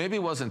that. Maybe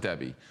it wasn't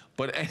Debbie.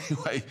 But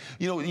anyway,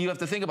 you know, you have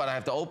to think about it. I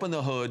have to open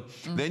the hood,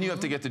 then you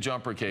have to get the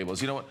jumper cables.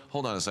 You know what?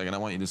 Hold on a second. I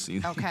want you to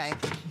see. Okay.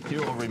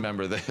 You will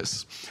remember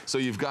this. So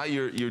you've got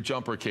your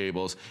jumper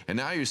cables, and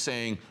now you're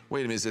saying,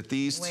 wait a minute, is it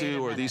these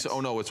two or these?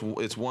 Oh, no,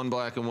 it's one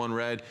black and one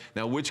red.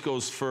 Now, which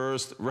goes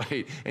first?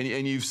 Right. And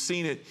you've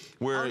seen it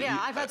where. Oh, yeah,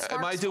 I've had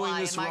sparks am I doing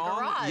fly this in my wrong?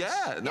 garage.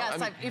 Yeah. No,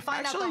 yes, I mean, you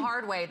find out the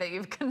hard way that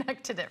you've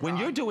connected it when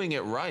wrong. you're doing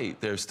it right,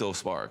 there's still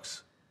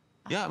sparks.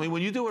 Yeah, I mean,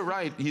 when you do it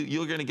right,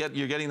 you're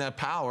getting that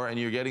power and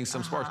you're getting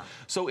some sparks.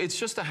 So it's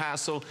just a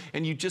hassle,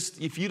 and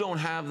if you don't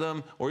have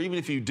them, or even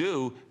if you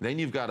do, then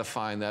you've got to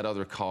find that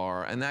other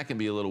car, and that can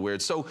be a little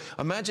weird. So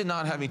imagine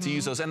not having to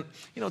use those. And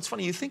you know, it's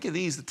funny, you think of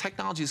these, the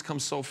technology has come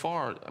so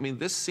far. I mean,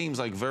 this seems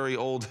like very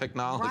old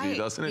technology,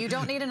 doesn't it? You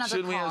don't need another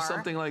Shouldn't car. we have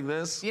something like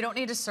this? You don't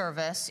need a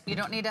service. You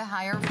don't need to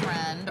hire a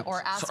friend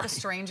or ask a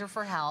stranger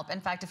for help. In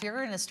fact, if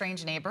you're in a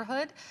strange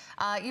neighborhood,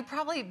 you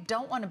probably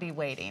don't want to be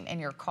waiting in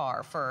your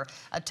car for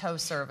a tow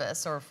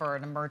service or for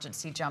an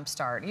emergency jump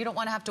start. You don't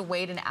want to have to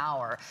wait an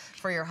hour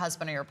for your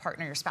husband or your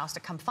partner or your spouse to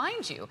come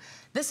find you.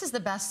 This is the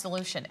best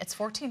solution. It's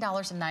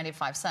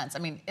 $14.95. I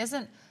mean,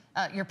 isn't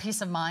your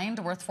peace of mind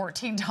worth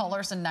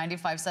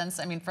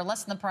 $14.95? I mean, for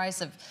less than the price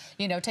of,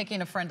 you know,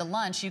 taking a friend to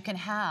lunch, you can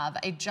have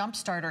a jump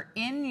starter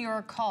in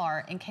your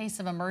car in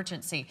case of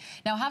emergency.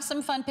 Now, have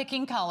some fun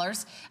picking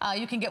colors.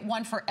 You can get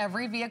one for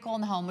every vehicle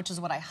in the home, which is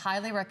what I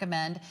highly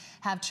recommend.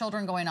 Have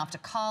children going off to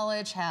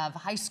college, have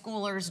high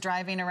schoolers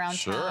driving around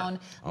town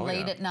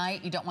late at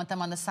night. You don't want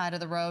them on the side of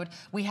the road.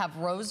 We have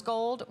rose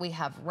gold, we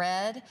have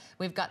red.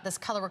 We've got this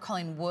color we're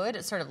calling wood.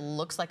 It sort of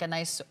looks like a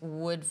nice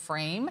wood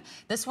frame.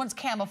 This one's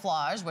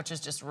camouflage, which is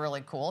just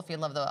really cool if you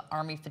love the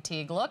army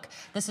fatigue look.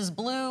 This is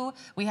blue.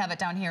 We have it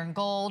down here in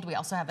gold. We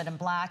also have it in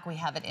black. We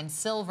have it in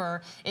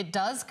silver. It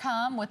does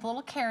come with a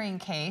little carrying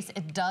case.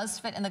 It does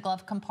fit in the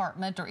glove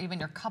compartment or even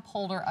your cup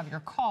holder of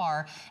your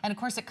car. And of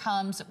course, it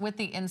comes with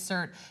the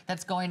insert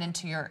that's going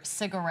into your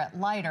cigarette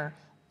lighter.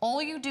 All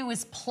you do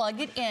is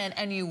plug it in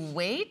and you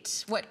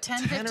wait, what,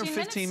 10 or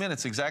 15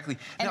 minutes, exactly.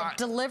 And now, it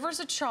delivers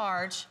a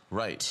charge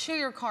to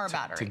your car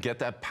battery. To get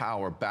that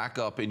power back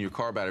up in your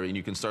car battery, and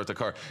you can start the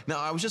car. Now,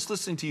 I was just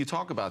listening to you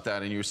talk about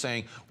that, and you were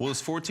saying, well,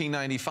 it's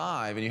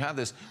 $14.95, and you have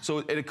this. So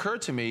it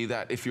occurred to me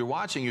that if you're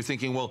watching, you're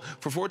thinking, well,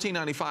 for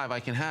 $14.95, I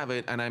can have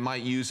it, and I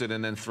might use it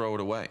and then throw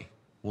it away.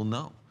 Well,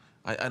 no.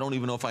 I don't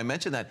even know if I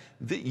mentioned that.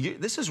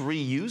 This is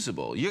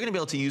reusable. You're going to be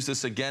able to use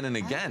this again and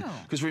again.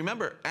 Because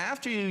remember,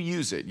 after you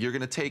use it, you're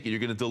going to take it, you're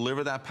going to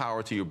deliver that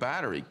power to your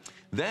battery.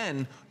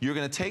 Then you're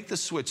going to take the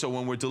switch. So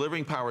when we're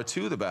delivering power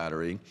to the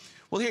battery,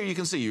 well, here you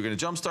can see you're going to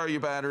jump start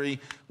your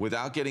battery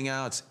without getting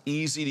out. It's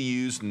easy to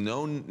use.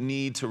 No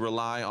need to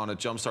rely on a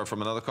jump start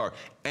from another car.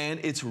 And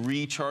it's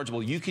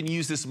rechargeable. You can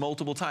use this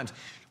multiple times.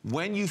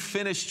 When you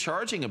finish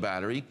charging a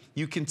battery,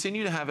 you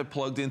continue to have it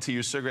plugged into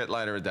your cigarette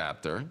lighter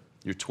adapter,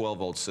 your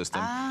 12-volt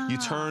system. You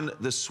turn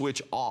the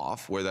switch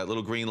off where that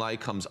little green light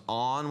comes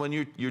on when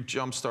you're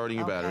jump starting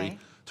your battery.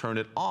 Turn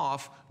it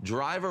off,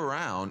 drive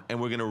around, and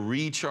we're going to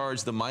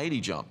recharge the Mighty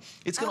Jump.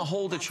 It's going to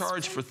hold a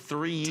charge for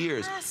 3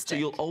 years. So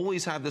you'll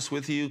always have this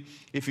with you.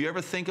 If you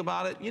ever think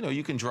about it, you know,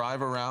 you can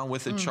drive around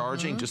with it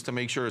charging just to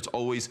make sure it's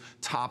always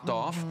topped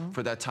off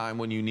for that time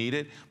when you need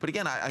it. But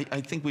again, I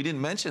think we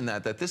didn't mention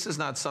that this is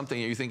not something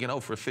that you're thinking, oh,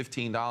 for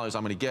 $15,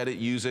 I'm going to get it,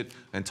 use it,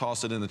 and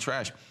toss it in the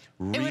trash.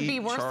 rechargeable. It would be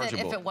worth it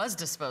if it was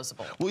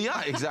disposable. Well,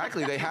 yeah,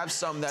 exactly. They have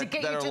some that,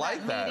 that are like that. To get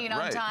you to that meeting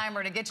on time,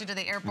 or to get you to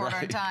the airport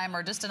on time,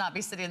 or just to not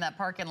be sitting in that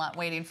parking lot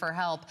waiting for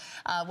help.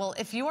 Well,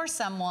 if you are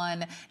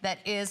someone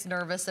that is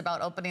nervous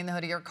about opening the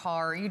hood of your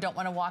car, you don't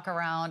want to walk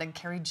around and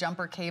carry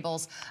jumper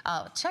cables,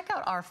 check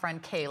out our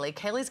friend Kaylee.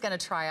 Kaylee's going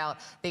to try out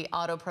the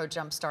Auto Pro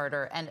Jump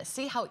Starter and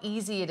see how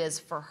easy it is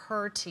for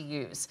her to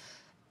use.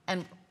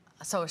 And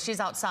so she's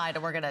outside,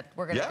 and we're gonna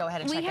go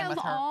ahead and check in with her. We have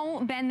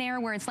all been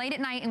there where it's late at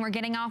night and we're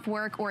getting off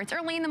work, or it's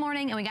early in the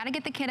morning and we got to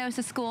get the kiddos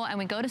to school, and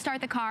we go to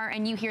start the car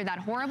and you hear that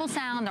horrible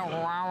sound, the wah,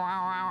 wah,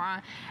 wah, wah,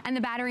 and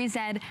the battery's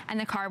dead and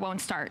the car won't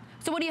start.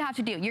 So what do you have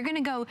to do? You're gonna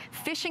go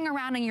fishing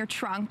around in your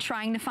trunk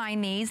trying to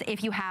find these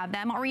if you have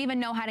them or even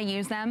know how to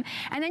use them,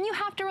 and then you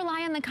have to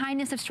rely on the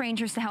kindness of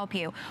strangers to help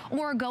you,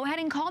 or go ahead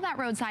and call that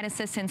roadside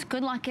assistance.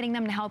 Good luck getting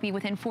them to help you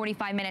within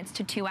 45 minutes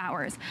to 2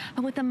 hours.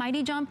 But with the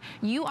Mighty Jump,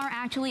 you are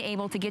actually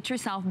able to get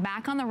yourself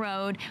back on the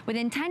road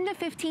within 10 to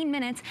 15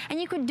 minutes,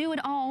 and you could do it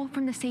all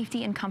from the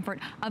safety and comfort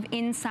of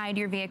inside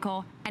your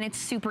vehicle, and it's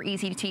super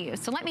easy to use.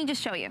 So let me just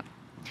show you.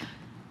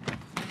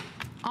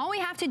 All we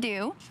have to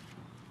do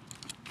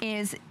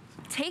is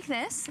take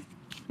this,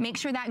 make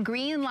sure that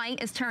green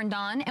light is turned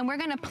on, and we're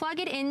gonna plug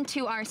it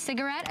into our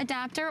cigarette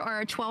adapter or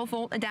our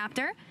 12-volt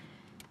adapter.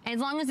 As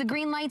long as the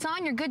green light's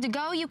on, you're good to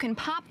go. You can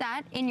pop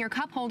that in your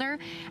cup holder,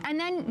 and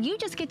then you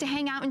just get to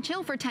hang out and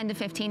chill for 10 to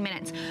 15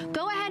 minutes.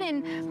 Go ahead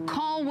and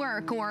call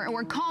work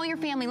or call your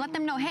family. Let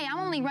them know, hey, I'm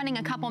only running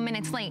a couple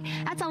minutes late.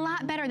 That's a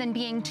lot better than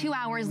being 2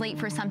 hours late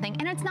for something,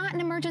 and it's not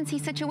an emergency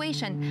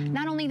situation.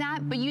 Not only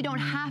that, but you don't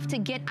have to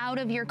get out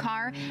of your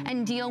car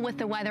and deal with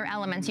the weather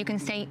elements. You can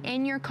stay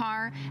in your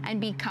car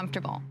and be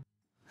comfortable.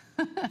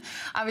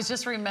 I was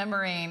just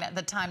remembering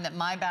the time that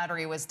my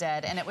battery was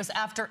dead, and it was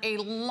after a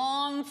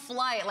long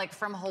flight, like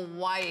from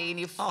Hawaii, and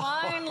you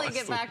finally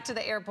get back to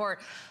the airport.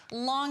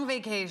 Long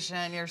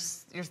vacation,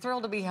 you're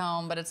thrilled to be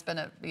home, but it's been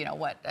a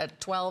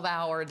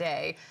 12-hour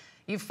day.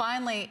 You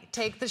finally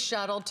take the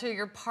shuttle to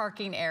your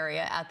parking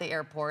area at the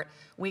airport.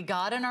 We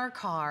got in our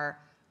car,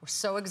 we're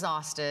so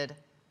exhausted,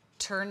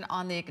 turned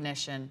on the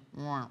ignition,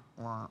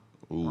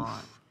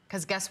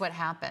 because guess what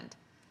happened?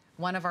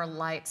 One of our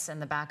lights in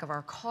the back of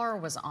our car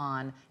was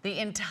on the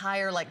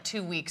entire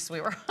 2 weeks we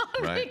were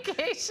on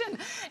vacation.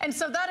 And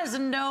so that is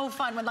no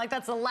fun. When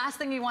that's the last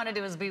thing you want to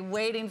do is be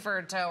waiting for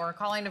a tow or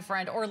calling a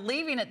friend or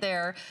leaving it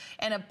there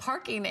in a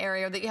parking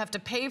area that you have to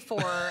pay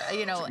for,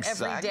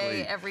 every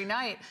day, every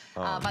night.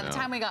 By the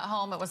time we got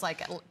home, it was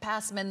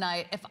past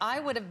midnight. If I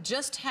would have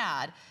just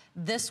had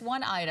this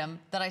one item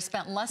that I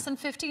spent less than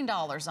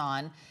 $15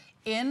 on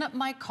in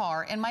my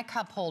car, in my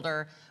cup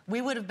holder, we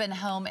would have been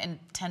home in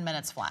 10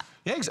 minutes flat.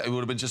 Yeah, exactly. It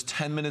would have been just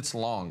 10 minutes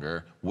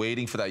longer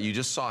waiting for that. You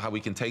just saw how we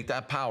can take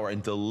that power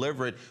and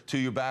deliver it to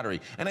your battery.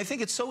 And I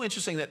think it's so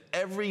interesting that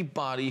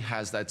everybody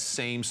has that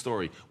same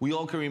story. We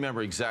all can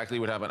remember exactly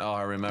what happened. Oh,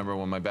 I remember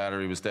when my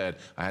battery was dead.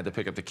 I had to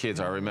pick up the kids.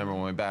 I remember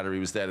when my battery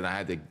was dead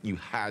and you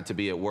had to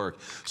be at work.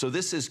 So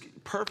this is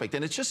perfect.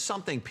 And it's just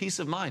something, peace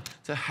of mind,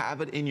 to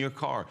have it in your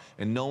car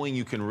and knowing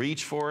you can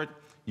reach for it,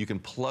 you can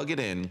plug it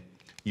in,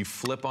 you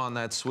flip on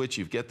that switch,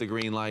 you get the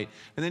green light,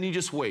 and then you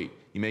just wait.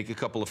 You make a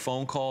couple of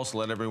phone calls to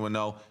let everyone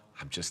know,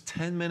 I'm just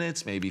 10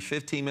 minutes, maybe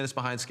 15 minutes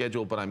behind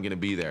schedule, but I'm gonna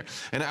be there.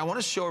 And I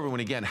wanna show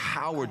everyone again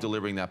how we're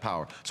delivering that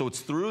power. So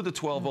it's through the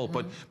 12 volt,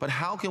 but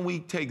how can we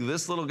take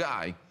this little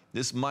guy,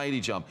 this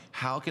Mighty Jump,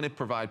 how can it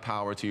provide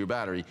power to your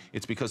battery?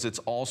 It's because it's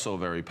also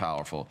very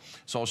powerful.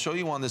 So I'll show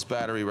you on this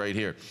battery right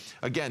here.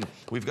 Again,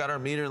 we've got our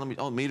meter,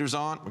 meter's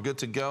on, we're good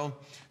to go.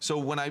 So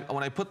when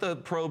I put the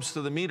probes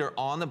to the meter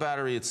on the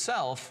battery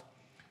itself,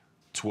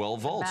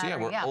 12 volts,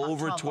 battery, we're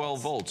over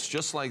 12 volts,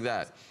 just like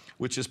that,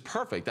 which is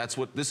perfect.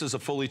 This is a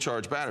fully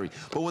charged battery.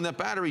 But when that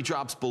battery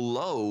drops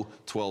below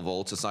 12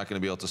 volts, it's not gonna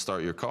be able to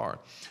start your car.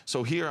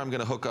 So here I'm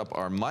gonna hook up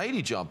our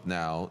Mighty Jump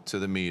now to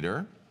the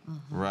meter,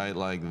 right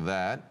like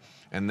that.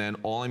 And then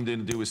all I'm gonna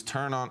do is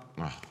turn on,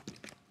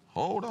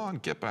 hold on,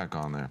 get back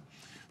on there.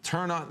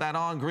 Turn that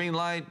on, green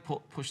light,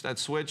 push that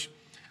switch.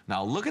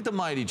 Now look at the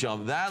Mighty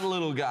Jump. That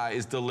little guy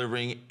is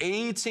delivering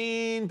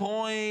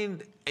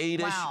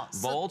 18.8-ish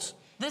volts.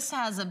 This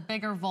has a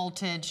bigger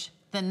voltage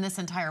than this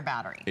entire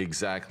battery.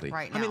 Exactly.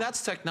 Right now. I mean,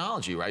 that's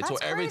technology, right? That's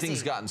so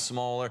everything's crazy. gotten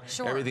smaller,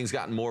 everything's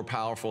gotten more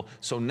powerful.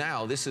 So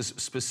now this is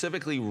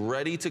specifically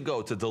ready to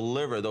go to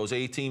deliver those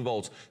 18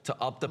 volts to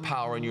up the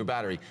power in your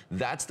battery.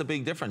 That's the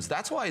big difference.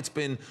 That's why it's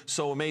been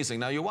so amazing.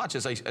 Now you watch,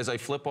 as I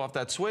flip off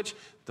that switch,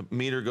 the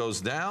meter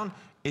goes down.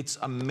 It's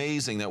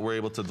amazing that we're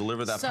able to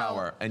deliver that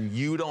power, and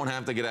you don't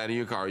have to get out of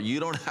your car.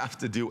 You don't have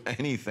to do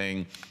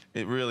anything.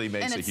 It really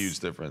makes a huge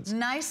difference.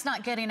 Nice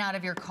not getting out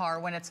of your car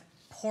when it's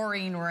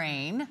pouring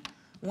rain,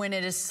 when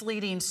it is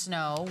sleeting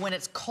snow, when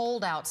it's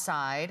cold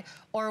outside,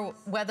 or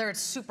whether it's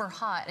super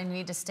hot and you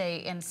need to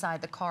stay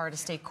inside the car to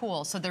stay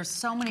cool. So there's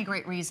so many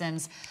great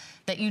reasons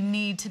that you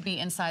need to be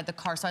inside the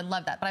car. So I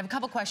love that. But I have a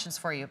couple questions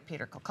for you,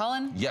 Peter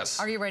Kilcullen. Yes.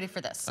 Are you ready for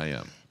this? I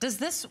am. Does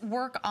this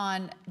work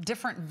on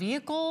different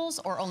vehicles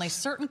or only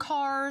certain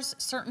cars,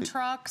 certain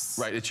trucks?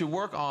 Right, it should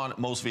work on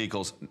most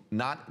vehicles,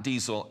 not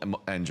diesel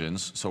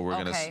engines. So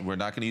we're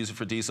not gonna use it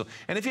for diesel.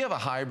 And if you have a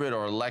hybrid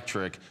or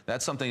electric,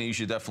 that's something that you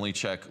should definitely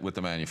check with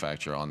the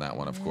manufacturer on that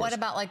one, of course. What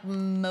about like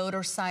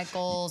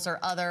motorcycles or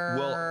other?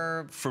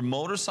 Well, for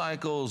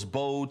motorcycles,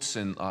 boats,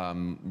 and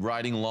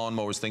riding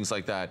lawnmowers, things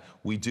like that,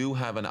 we do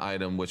have an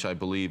item which I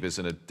believe is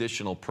an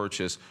additional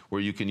purchase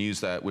where you can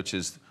use that, which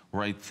is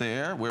right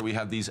there, where we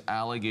have these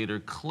alligator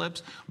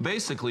clips.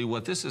 Basically,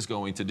 what this is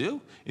going to do,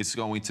 it's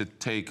going to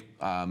take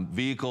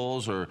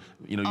vehicles or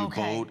your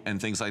boat and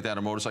things like that,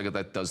 or motorcycle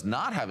that does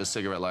not have a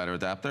cigarette lighter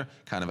adapter,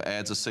 kind of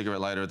adds a cigarette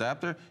lighter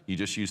adapter. You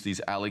just use these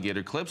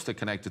alligator clips to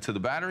connect it to the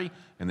battery,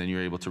 and then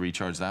you're able to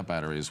recharge that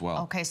battery as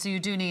well. Okay, so you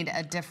do need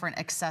a different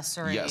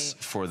accessory. Yes,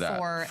 for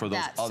that, for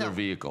those other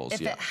vehicles.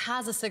 If it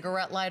has a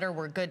cigarette lighter,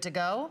 we're good to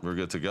go? We're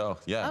good to go,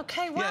 yeah.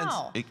 Okay,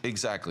 wow. Yeah,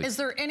 exactly. Is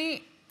there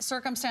any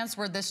circumstance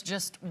where this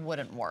just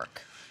wouldn't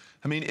work?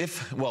 I mean,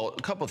 well,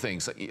 a couple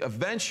things.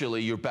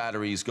 Eventually, your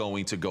battery is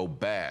going to go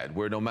bad,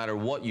 where no matter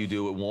what you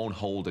do, it won't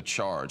hold a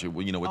charge.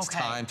 It's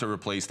time to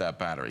replace that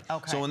battery.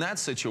 So in that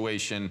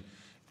situation,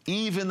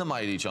 even the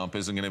Mighty Jump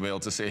isn't going to be able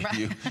to save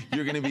you.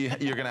 You're going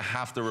to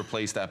have to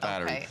replace that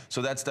battery.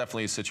 So that's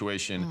definitely a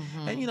situation.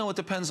 And it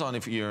depends on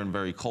if you're in a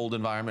very cold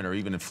environment or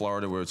even in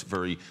Florida where it's a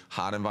very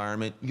hot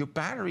environment. Your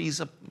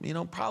battery's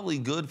probably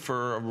good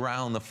for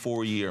around the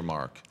 4-year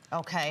mark.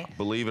 Okay.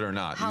 Believe it or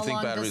not. You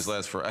think batteries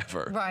last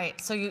forever.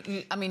 Right. So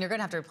I mean, you're going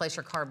to have to replace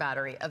your car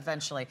battery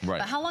eventually. Right.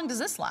 But how long does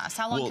this last?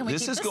 How long can we keep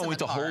this in the car? This is going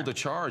to hold a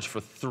charge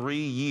for 3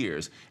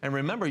 years. And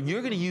remember,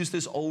 you're going to use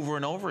this over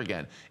and over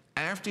again.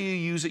 After you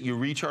use it, you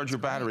recharge your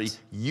battery,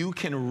 you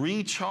can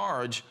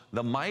recharge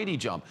the Mighty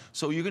Jump.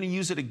 So you're going to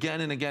use it again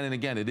and again and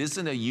again. It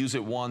isn't a use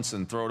it once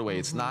and throw it away.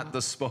 It's not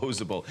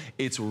disposable.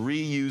 It's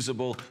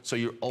reusable, so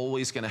you're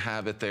always going to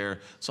have it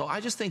there. So I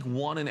just think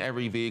one in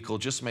every vehicle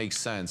just makes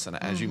sense.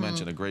 And as you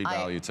mentioned, a great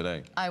value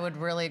today. I would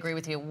really agree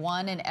with you.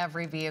 One in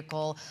every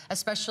vehicle,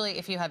 especially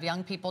if you have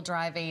young people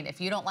driving. If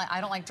you don't like,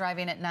 I don't like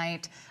driving at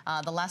night.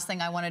 The last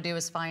thing I want to do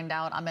is find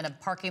out I'm in a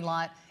parking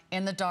lot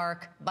in the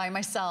dark by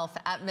myself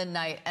at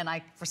midnight and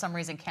I, for some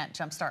reason, can't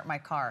jump start my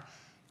car.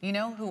 You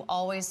know who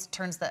always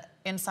turns the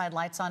inside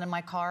lights on in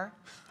my car?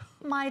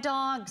 My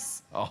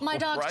dogs. My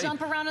dogs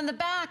jump around in the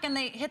back and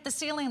they hit the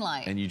ceiling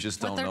light. And you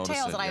just don't notice it. With their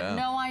tails, and I have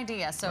no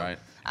idea. So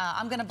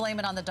I'm going to blame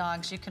it on the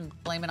dogs. You can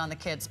blame it on the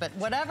kids. But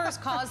whatever's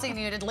causing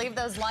you to leave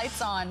those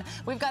lights on,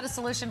 we've got a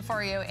solution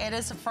for you. It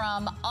is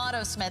from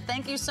AutoSmith.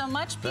 Thank you so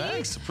much, Pete.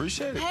 Thanks.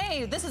 Appreciate it.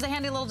 Hey, this is a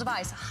handy little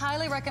device.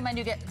 Highly recommend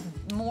you get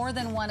more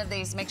than one of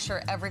these. Make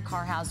sure every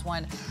car has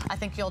one. I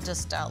think you'll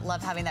just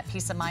love having that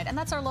peace of mind. And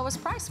that's our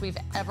lowest price we've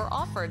ever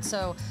offered.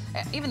 So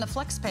even the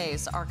flex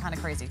pays are kind of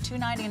crazy.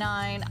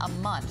 $2.99 a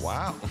month.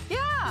 Wow.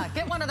 Yeah,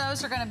 get one of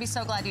those. You're going to be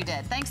so glad you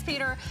did. Thanks,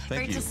 Peter.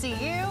 Great to see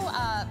you.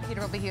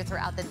 Peter will be here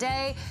throughout the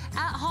day.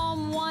 At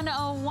Home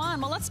 101.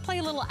 Well, let's play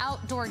a little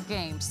outdoor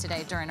games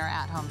today during our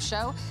At Home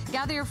show.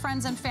 Gather your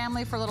friends and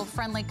family for a little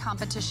friendly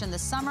competition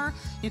this summer.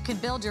 You can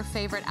build your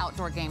favorite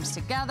outdoor games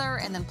together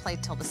and then play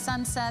till the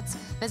sun sets.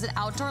 Visit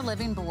Outdoor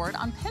Living Board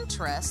on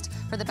Pinterest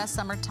for the best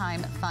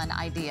summertime fun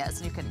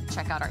ideas. You can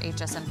check out our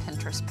HSN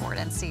Pinterest board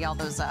and see all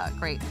those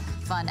great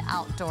fun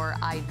outdoor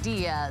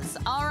ideas.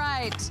 All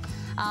right.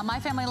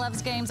 My family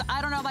loves games.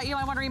 I don't know about you.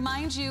 I want to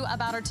remind you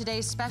about our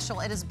today's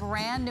special. It is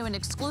brand new, an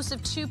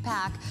exclusive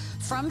 2-pack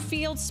from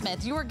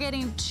Fieldsmith. You are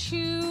getting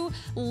 2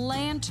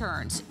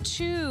 lanterns,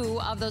 2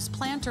 of those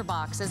planter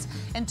boxes,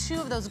 and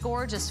 2 of those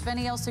gorgeous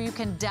finials so you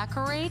can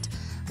decorate.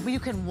 You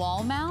can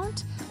wall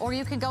mount, or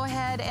you can go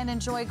ahead and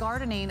enjoy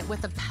gardening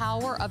with the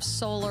power of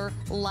solar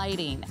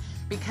lighting,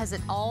 because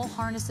it all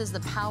harnesses the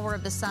power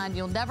of the sun.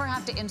 You'll never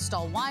have to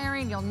install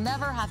wiring. You'll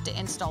never have to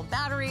install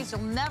batteries.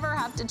 You'll never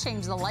have to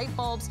change the light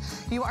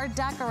bulbs. You are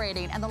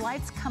decorating, and the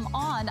lights come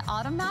on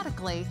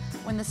automatically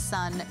when the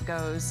sun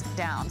goes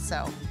down.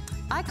 So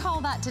I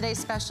call that today's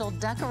special,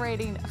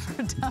 Decorating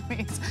for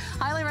Dummies.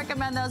 Highly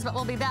recommend those, but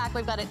we'll be back.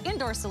 We've got an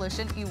indoor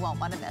solution you won't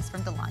want to miss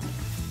from Delani.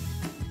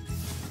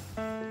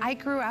 I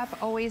grew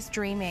up always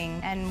dreaming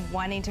and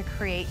wanting to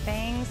create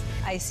things.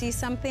 I see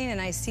something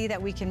and I see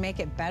that we can make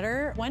it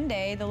better. One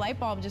day, the light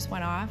bulb just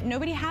went off.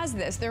 Nobody has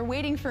this. They're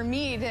waiting for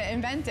me to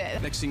invent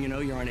it. Next thing you know,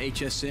 you're on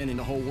HSN and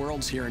the whole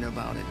world's hearing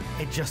about it.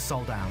 It just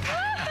sold out.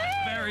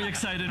 Very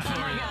excited for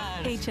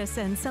you.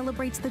 HSN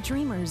celebrates the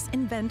dreamers,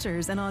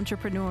 inventors, and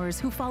entrepreneurs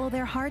who follow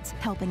their hearts,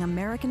 helping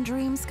American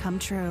dreams come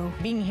true.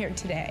 Being here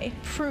today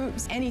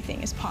proves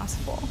anything is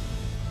possible.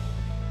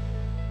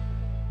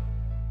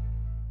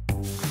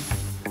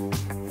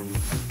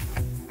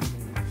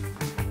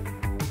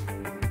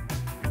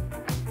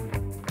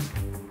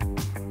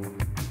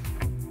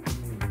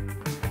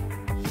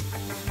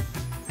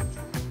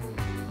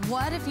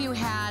 What if you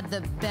had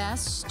the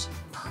best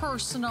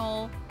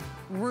personal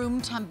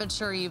room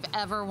temperature you've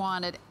ever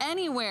wanted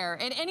anywhere,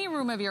 in any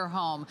room of your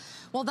home.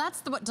 Well,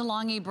 that's what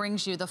DeLonghi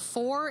brings you, the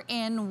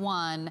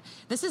 4-in-1.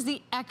 This is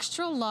the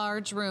extra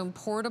large room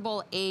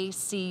portable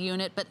AC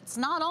unit, but it's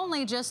not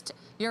only just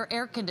your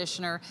air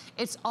conditioner,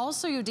 it's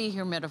also your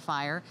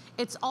dehumidifier,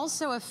 it's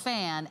also a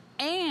fan,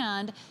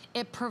 and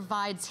it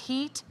provides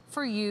heat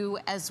for you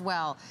as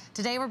well.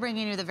 Today we're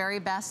bringing you the very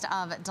best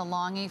of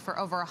DeLonghi. For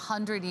over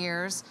 100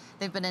 years.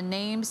 They've been a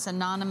name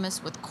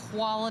synonymous with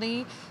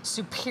quality,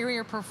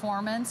 superior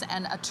performance,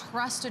 and a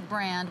trusted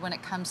brand when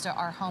it comes to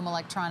our home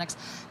electronics.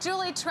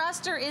 Julie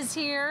Truster is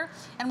here,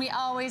 and we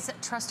always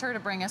trust her to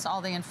bring us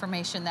all the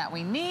information that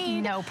we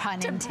need. No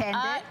pun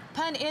intended.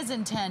 Pun is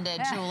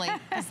intended, Julie,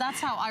 because that's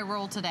how I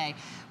roll today.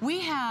 We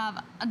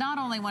have not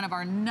only one of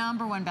our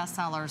 #1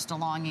 bestsellers,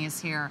 DeLonghi is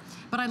here,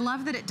 but I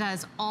love that it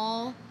does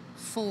all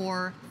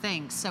 4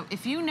 things. So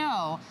if you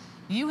know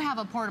you have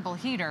a portable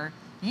heater,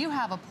 you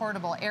have a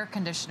portable air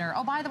conditioner,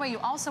 oh, by the way, you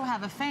also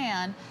have a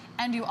fan,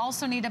 and you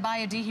also need to buy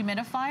a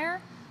dehumidifier,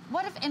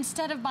 what if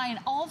instead of buying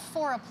all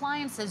 4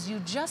 appliances, you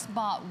just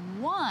bought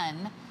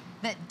one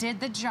that did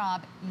the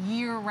job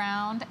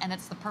year-round, and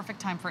it's the perfect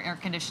time for air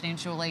conditioning,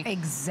 Julie.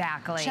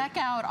 Exactly. Check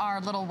out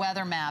our little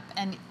weather map.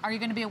 And are you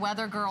going to be a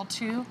weather girl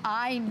too?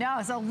 I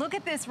know. So look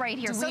at this right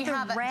here. Do so we the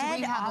have red,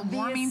 do we have a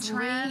warming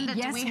trend?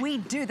 Yes, we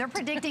do. They're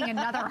predicting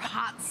another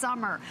hot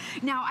summer.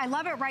 Now, I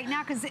love it right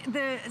now because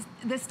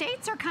the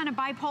states are kind of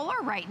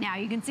bipolar right now.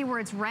 You can see where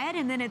it's red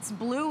and then it's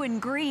blue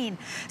and green.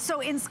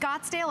 So in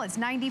Scottsdale, it's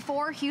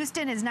 94.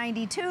 Houston is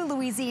 92.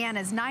 Louisiana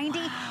is 90.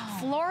 Wow.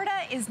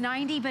 Florida is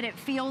 90, but it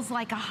feels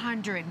like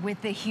 100 with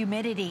the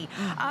humidity.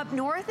 Up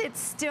north, it's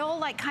still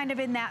like kind of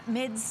in that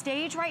mid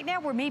stage right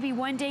now, where maybe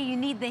one day you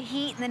need the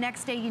heat and the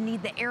next day you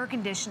need the air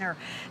conditioner.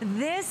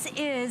 This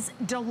is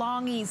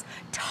DeLonghi's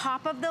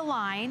top of the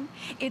line.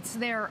 It's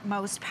their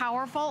most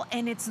powerful,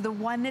 and it's the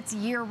one that's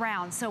year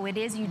round. So it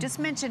is, you just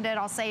mentioned it,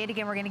 I'll say it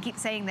again, we're gonna keep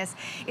saying this.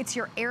 It's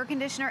your air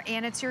conditioner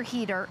and it's your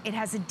heater. It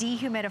has a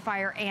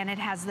dehumidifier and it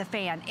has the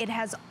fan. It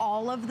has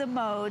all of the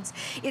modes.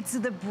 It's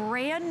the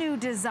brand new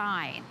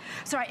design.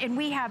 So, and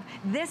we have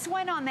this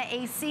one on the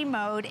AC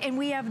mode,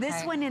 and we have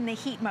this one in the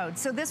heat mode.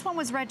 So this one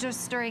was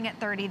registering at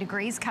 30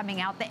 degrees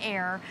coming out the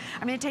air.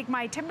 I'm gonna take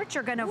my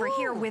temperature gun over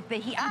here with the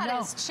heat.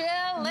 That is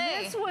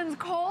chilly. This one's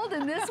cold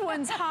and this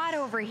one's hot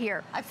over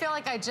here. I feel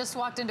like I just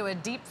walked into a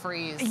deep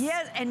freeze.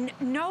 Yes, and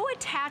no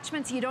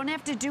attachments. You don't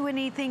have to do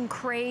anything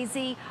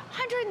crazy.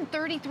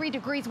 133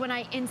 degrees when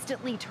I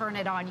instantly turn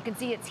it on. You can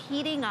see it's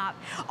heating up.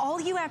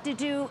 All you have to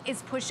do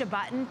is push a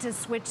button to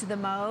switch the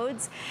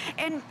modes.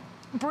 And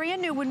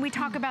brand new, when we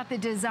talk about the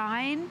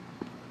design,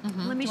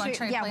 let me show you.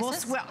 Yeah,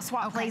 places? We'll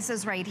swap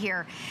places right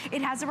here.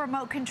 It has a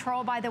remote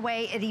control, by the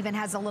way. It even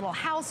has a little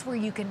house where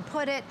you can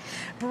put it.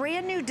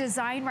 Brand new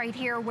design right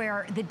here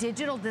where the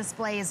digital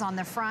display is on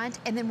the front.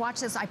 And then watch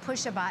this, I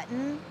push a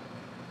button.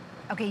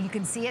 Okay, you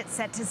can see it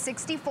set to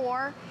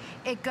 64.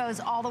 It goes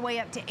all the way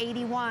up to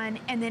 81.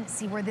 And then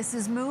see where this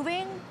is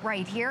moving?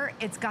 Right here,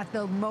 it's got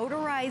the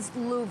motorized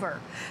louver.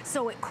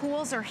 So it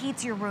cools or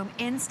heats your room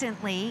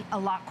instantly, a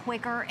lot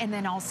quicker, and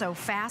then also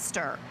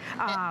faster.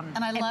 And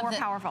I love more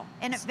powerful.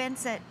 And it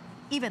vents it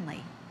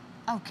evenly.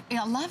 Okay,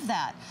 yeah, I love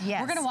that.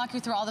 Yes. We're going to walk you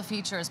through all the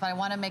features, but I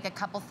want to make a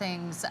couple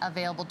things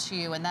available to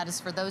you, and that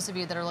is for those of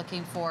you that are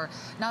looking for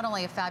not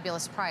only a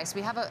fabulous price,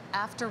 we have an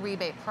after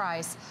rebate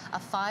price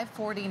of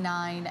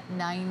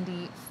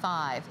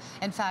 $549.95.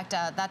 In fact,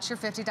 that's your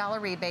 $50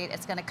 rebate.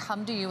 It's going to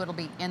come to you. It'll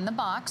be in the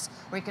box,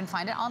 or you can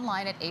find it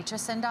online at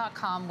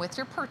hsn.com with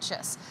your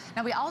purchase.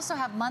 Now, we also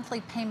have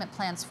monthly payment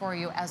plans for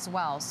you as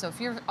well. So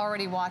if you're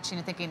already watching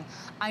and thinking,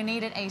 I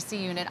need an AC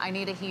unit, I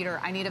need a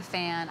heater, I need a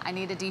fan, I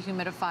need a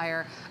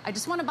dehumidifier, I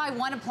just want to buy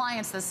one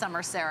appliance this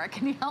summer, Sarah.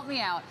 Can you help me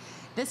out?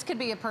 This could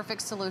be a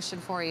perfect solution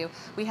for you.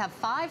 We have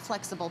 5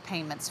 flexible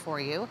payments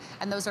for you,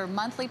 and those are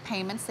monthly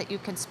payments that you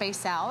can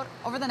space out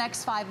over the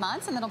next 5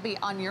 months, and that'll be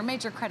on your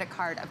major credit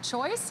card of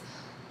choice.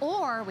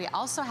 Or we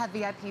also have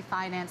VIP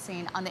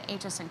financing on the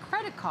HSN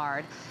credit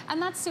card,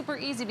 and that's super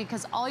easy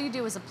because all you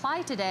do is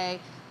apply today,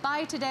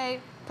 buy today,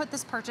 put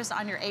this purchase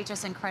on your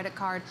HSN credit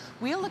card.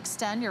 We'll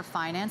extend your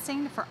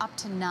financing for up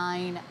to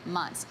 9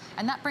 months.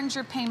 And that brings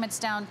your payments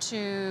down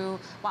to,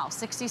 wow,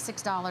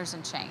 $66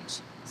 and change.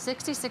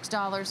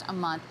 $66 a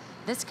month.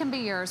 This can be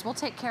yours. We'll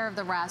take care of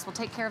the rest. We'll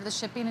take care of the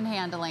shipping and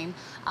handling,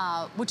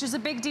 which is a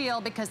big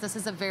deal because this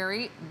is a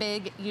very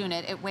big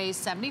unit. It weighs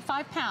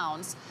 75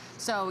 pounds.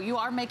 So you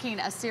are making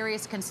a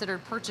serious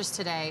considered purchase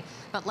today.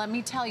 But let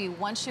me tell you,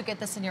 once you get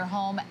this in your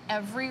home,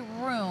 every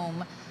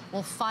room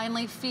will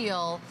finally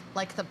feel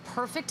like the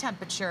perfect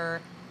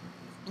temperature,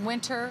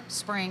 winter,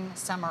 spring,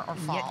 summer, or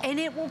fall. Yeah, and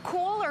it will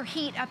cool or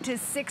heat up to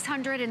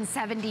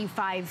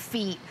 675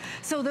 feet.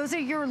 So those are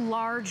your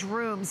large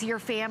rooms, your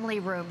family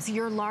rooms,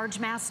 your large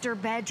master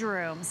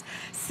bedrooms.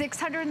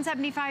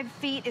 675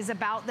 feet is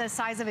about the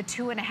size of a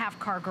 2.5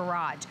 car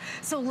garage.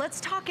 So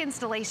let's talk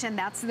installation.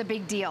 That's the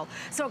big deal.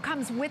 So it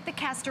comes with the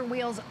caster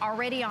wheels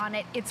already on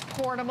it. It's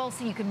portable,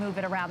 so you can move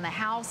it around the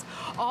house.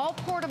 All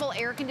portable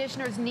air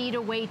conditioners need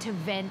a way to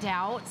vent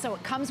out. So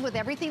it comes with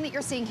everything that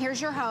you're seeing.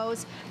 Here's your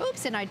hose.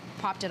 Oops, and I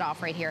popped snapped it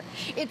off right here.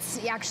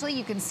 It's actually,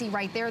 you can see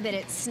right there that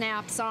it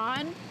snaps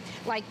on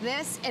like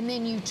this, and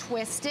then you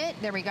twist it.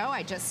 There we go,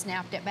 I just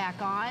snapped it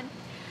back on.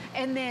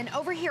 And then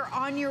over here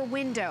on your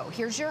window,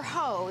 here's your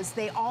hose.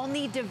 They all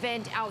need to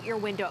vent out your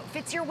window. It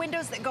fits your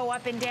windows that go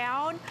up and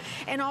down,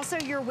 and also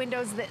your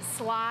windows that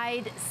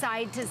slide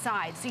side to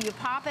side. So you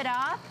pop it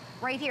up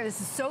right here. This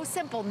is so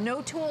simple,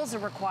 no tools are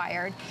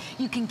required.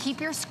 You can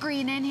keep your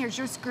screen in, here's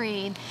your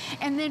screen.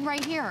 And then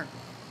right here,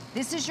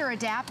 this is your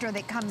adapter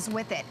that comes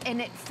with it, and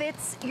it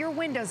fits your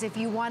windows. If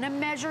you wanna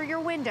measure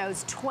your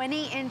windows,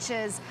 20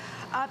 inches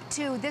up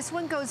to, this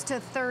one goes to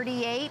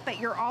 38, but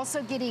you're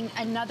also getting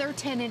another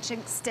 10-inch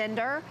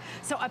extender,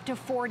 so up to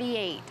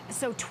 48.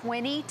 So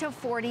 20 to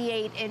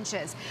 48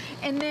 inches.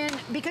 And then,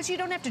 because you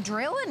don't have to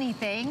drill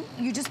anything,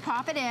 you just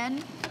pop it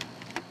in,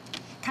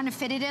 kind of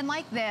fit it in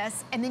like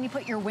this, and then you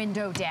put your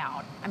window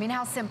down. I mean,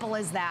 how simple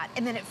is that?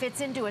 And then it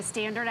fits into a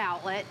standard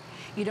outlet.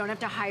 You don't have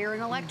to hire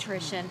an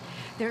electrician.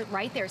 They're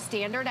right there,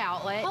 standard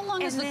outlet. How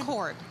long is the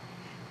cord?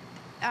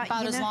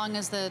 About as long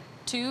as the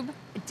tube?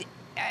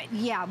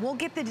 Yeah, we'll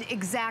get the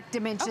exact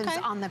dimensions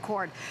on the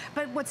cord.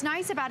 But what's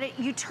nice about it,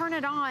 you turn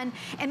it on,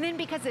 and then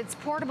because it's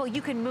portable,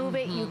 you can move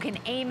it, you can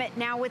aim it.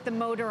 Now with the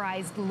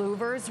motorized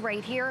louvers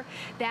right here,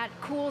 that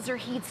cools or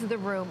heats the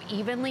room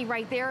evenly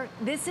right there.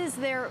 This is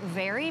their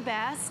very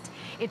best.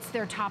 It's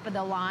their top of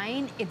the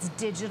line, it's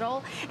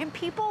digital, and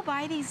people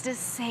buy these to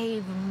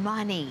save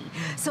money.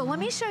 So let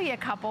me show you a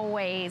couple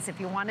ways if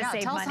you want to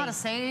save money. Tell us how to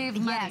save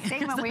money. Yeah,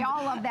 save money, we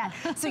all love that.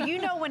 So you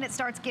know when it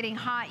starts getting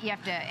hot, you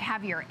have to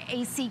have your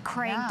AC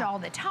cranked all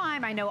the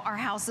time. I know our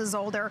house is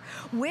older.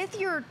 With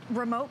your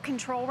remote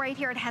control right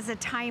here, it has a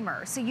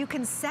timer. So you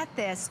can set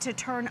this to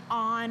turn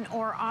on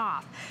or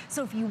off.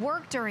 So if you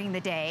work during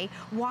the day,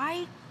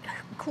 why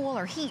cool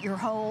or heat your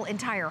whole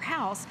entire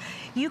house?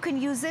 You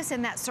can use this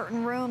in that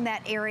certain room,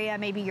 that area,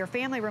 maybe your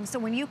family room. So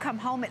when you come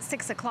home at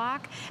 6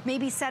 o'clock,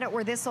 maybe set it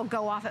where this will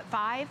go off at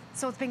 5.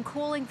 So it's been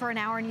cooling for an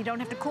hour and you don't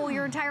have to cool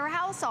your entire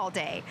house all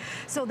day.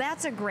 So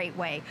that's a great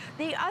way.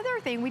 The other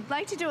thing, we'd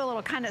like to do a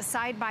little kind of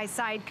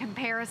side-by-side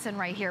comparison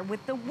right here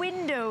with the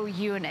window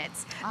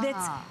units.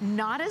 That's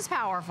not as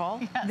powerful.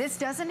 Yes. This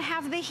doesn't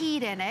have the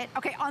heat in it.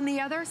 Okay, on the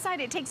other side,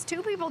 it takes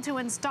 2 people to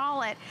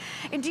install it.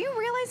 And do you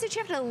realize that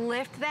you have to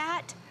lift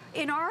that?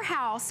 In our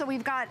house, so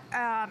we've got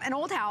an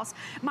old house.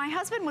 My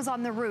husband was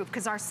on the roof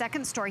because our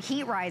second story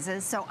heat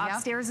rises, so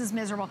upstairs is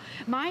miserable.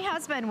 My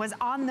husband was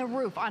on the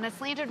roof, on a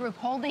slanted roof,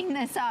 holding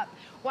this up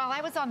while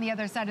I was on the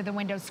other side of the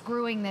window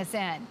screwing this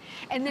in.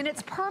 And then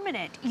it's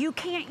permanent. You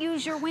can't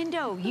use your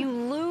window. You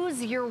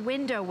lose your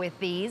window with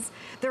these.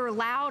 They're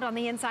loud on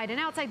the inside and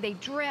outside. They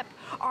drip.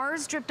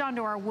 Ours dripped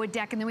onto our wood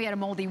deck, and then we had a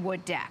moldy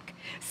wood deck.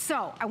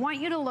 So I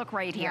want you to look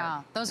right here.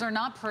 Yeah, those are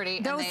not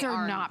pretty. Those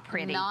are not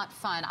pretty. Not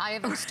fun. I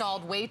have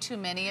installed way too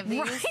many of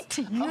these. Right,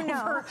 you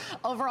know.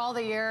 Over all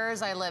the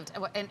years I lived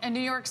in New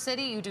York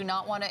City, you do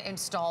not want to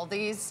install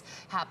these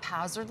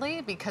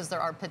haphazardly because there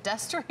are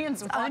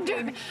pedestrians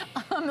walking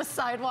on the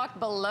sidewalk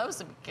below,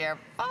 so be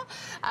careful.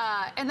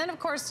 And then of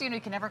course, you know,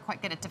 you can never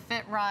quite get it to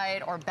fit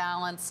right or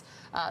balance.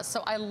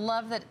 So I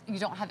love that you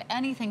don't have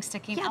anything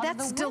sticking out of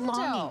the window. Yeah, that's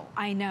DeLonghi.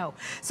 I know.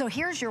 So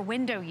here's your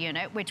window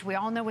unit, which we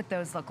all know what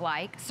those look like.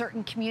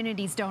 Certain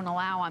communities don't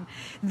allow them.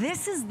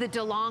 This is the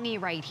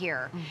DeLonghi right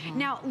here.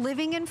 Now,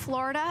 living in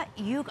Florida,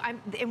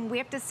 and we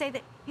have to say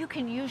that you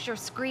can use your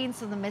screen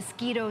so the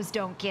mosquitoes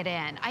don't get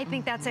in. I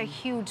think that's a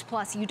huge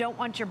plus. You don't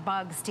want your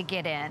bugs to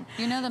get in.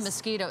 You know the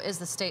mosquito is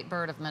the state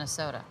bird of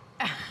Minnesota.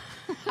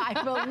 I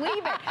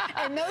believe it.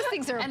 And those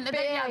things are big.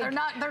 Yeah,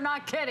 they're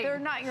not kidding. They're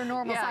not your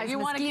normal size you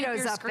want to keep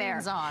your up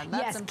screens there. on.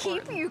 That's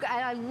important.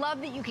 I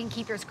love that you can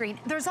keep your screen.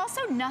 There's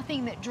also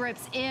nothing that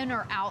drips in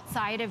or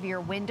outside of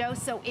your window,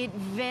 so it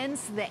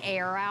vents the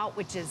air out,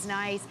 which is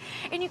nice.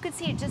 And you can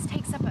see it just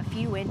takes up a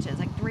few inches,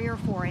 like 3 or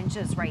 4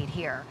 inches right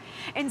here.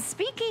 And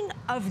speaking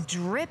of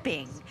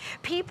dripping,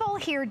 people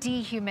hear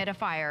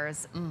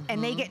dehumidifiers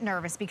and they get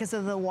nervous because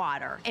of the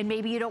water. And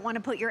maybe you don't want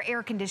to put your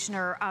air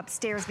conditioner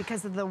upstairs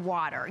because of the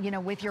water, you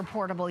know, with your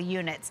portable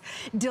units.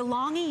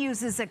 DeLonghi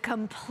uses a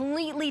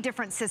completely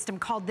different system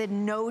called the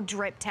no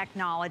drip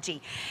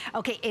technology.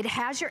 Okay, it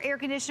has your air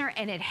conditioner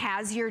and it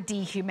has your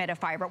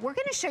dehumidifier, but we're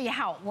gonna show you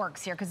how it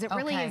works here because it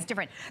really is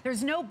different.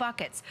 There's no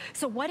buckets.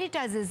 So what it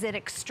does is it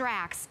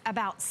extracts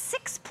about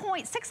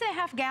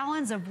 6.5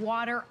 gallons of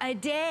water a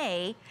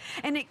day,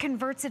 and it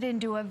converts it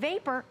into a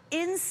vapor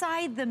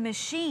inside the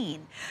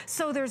machine.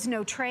 So there's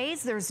no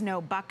trays, there's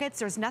no buckets,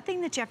 there's nothing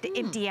that you have to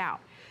empty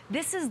out.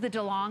 This is the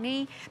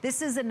DeLonghi.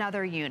 This is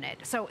another unit.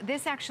 So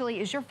this actually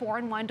is your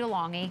 4-in-1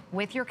 DeLonghi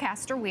with your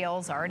caster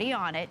wheels already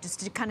on it,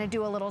 just to kind of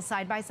do a little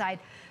side-by-side.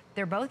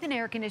 They're both an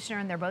air conditioner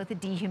and they're both a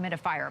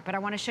dehumidifier. But I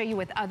want to show you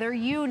with other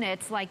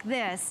units like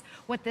this,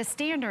 what the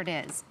standard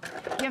is.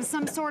 You have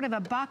some sort of a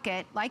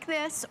bucket like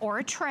this or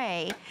a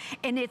tray,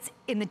 and it's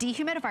in the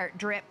dehumidifier,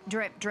 drip,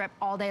 drip, drip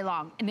all day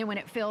long. And then when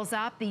it fills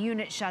up, the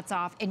unit shuts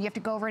off and you have to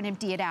go over and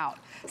empty it out.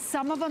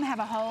 Some of them have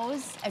a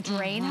hose, a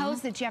drain hose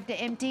that you have to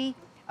empty.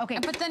 Okay.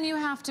 But then you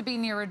have to be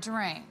near a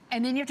drain.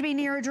 And then you have to be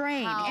near a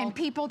drain. How? And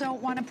people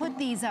don't want to put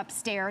these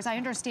upstairs. I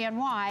understand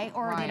why.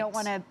 Or they don't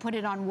want to put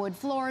it on wood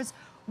floors.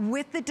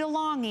 With the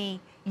DeLonghi,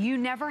 you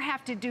never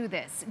have to do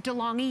this.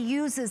 DeLonghi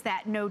uses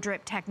that no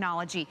drip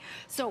technology.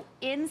 So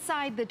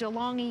inside the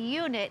DeLonghi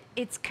unit,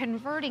 it's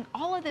converting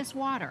all of this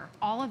water,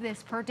 all of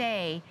this per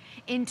day,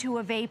 into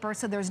a vapor,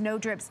 so there's no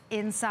drips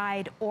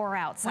inside or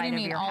outside of your house. What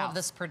do you mean all of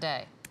this per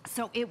day?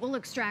 So it will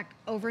extract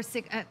over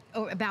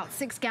about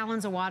 6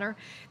 gallons of water.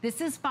 This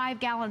is 5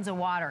 gallons of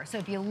water. So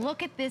if you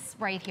look at this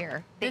right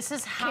here. This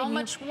is how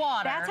much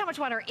water? That's how much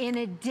water in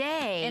a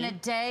day. In a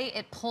day,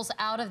 it pulls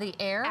out of the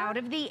air? Out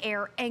of the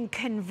air and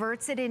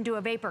converts it into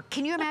a vapor.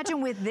 Can you imagine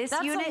with this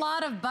unit? That's a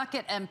lot of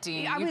bucket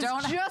emptying. I was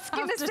just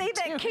going to say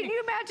that. Can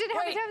you imagine how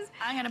many times?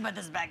 I'm going to put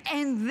this back.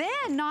 And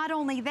then not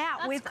only that,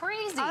 That's with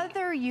crazy.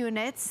 other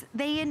units,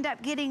 they end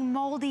up getting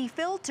moldy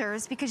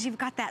filters because you've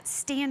got that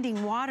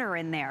standing water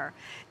in there.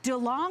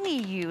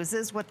 DeLonghi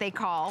uses what they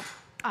call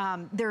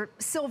their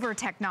silver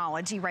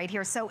technology right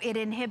here. So it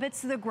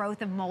inhibits the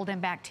growth of mold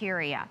and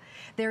bacteria.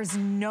 There's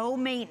no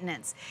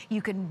maintenance.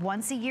 You can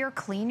once a year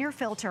clean your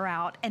filter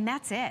out and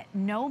that's it.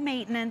 No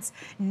maintenance,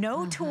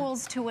 no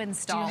tools to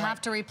install. Do you have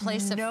to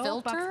replace a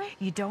filter?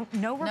 You don't,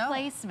 no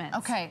replacements.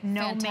 Okay,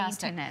 no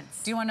fantastic.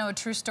 maintenance. Do you want to know a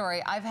true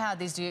story? I've had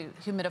these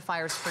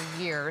dehumidifiers for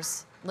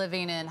years,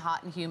 living in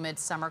hot and humid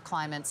summer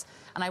climates.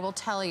 And I will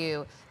tell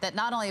you that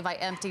not only have I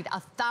emptied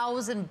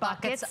 1,000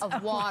 buckets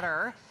of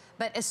water,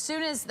 but as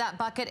soon as that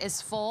bucket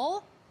is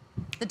full,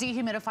 the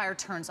dehumidifier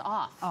turns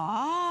off.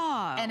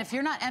 Oh. And if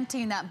you're not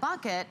emptying that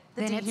bucket,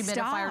 the Then it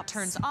dehumidifier stops.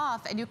 turns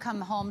off and you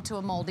come home to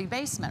a moldy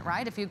basement,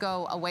 right? If you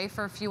go away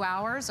for a few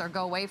hours or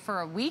go away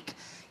for a week,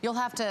 you'll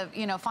have to,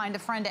 you know, find a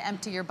friend to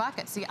empty your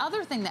buckets. The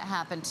other thing that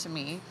happened to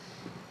me,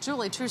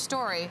 Julie, true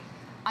story,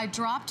 I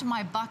dropped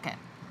my bucket.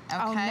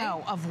 Okay. Oh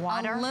no, of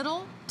water? A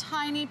little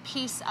tiny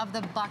piece of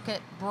the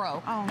bucket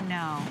broke. Oh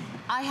no.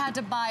 I had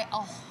to buy a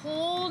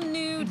whole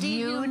new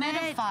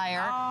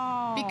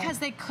dehumidifier because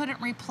they couldn't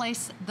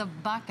replace the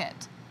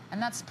bucket.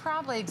 And that's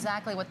probably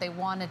exactly what they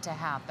wanted to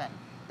happen.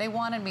 They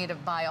wanted me to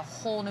buy a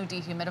whole new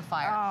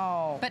dehumidifier.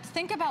 Oh. But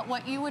think about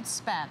what you would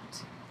spend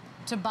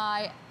to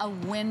buy a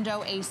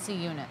window AC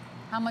unit.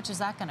 How much is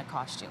that going to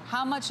cost you?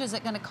 How much is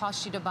it going to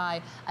cost you to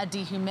buy a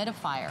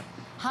dehumidifier?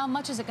 How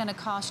much is it going to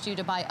cost you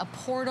to buy a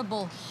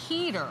portable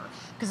heater?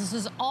 Because this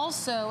is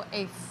also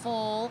a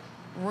full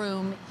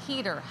room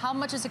heater. How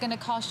much is it going to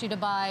cost you to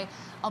buy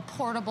a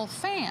portable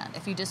fan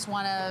if you just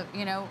want to,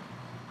 you know,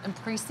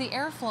 increase the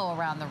airflow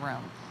around the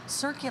room,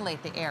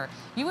 circulate the air?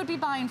 You would be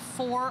buying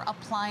 4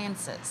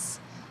 appliances.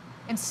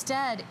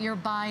 Instead, you're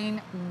buying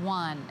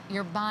one.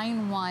 You're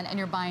buying one and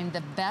you're buying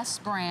the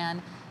best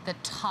brand, the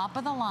top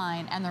of the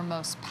line, and their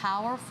most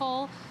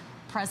powerful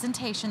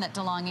presentation that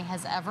DeLonghi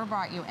has ever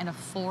brought you in a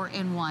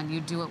 4-in-1.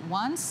 You do it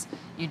once,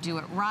 you do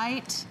it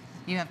right,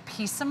 you have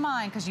peace of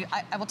mind, because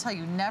I will tell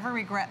you, never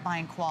regret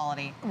buying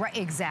quality. Right,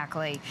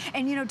 exactly.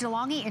 And you know,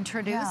 DeLonghi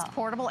introduced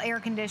portable air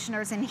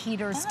conditioners and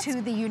heaters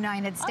to the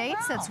United States.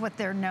 Oh, wow. That's what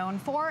they're known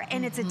for,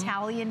 and it's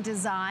Italian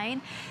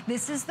design.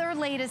 This is their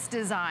latest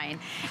design.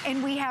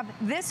 And we have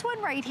this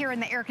one right here in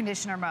the air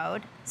conditioner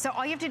mode. So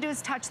all you have to do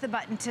is touch the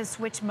button to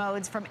switch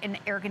modes from an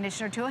air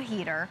conditioner to a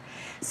heater.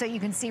 So you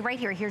can see right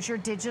here, here's your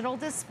digital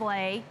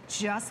display,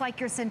 just like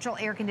your central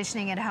air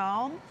conditioning at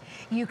home.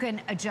 You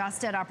can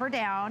adjust it up or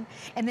down.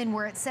 And then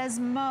where it says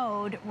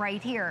mode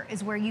right here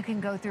is where you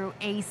can go through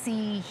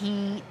AC,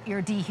 heat,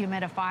 your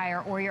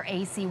dehumidifier, or your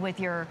AC with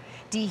your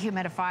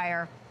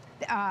dehumidifier.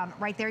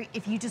 Right there,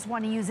 if you just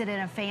want to use it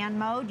in a fan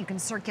mode, you can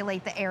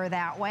circulate the air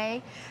that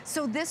way.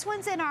 So this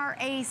one's in our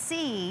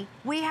AC.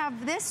 We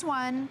have this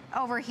one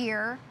over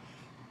here.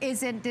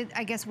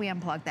 I guess we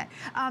unplugged that.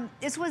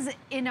 This was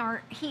in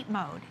our heat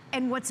mode.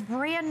 And what's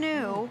brand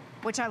new,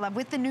 which I love,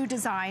 with the new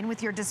design,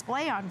 with your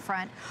display on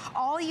front,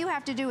 all you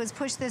have to do is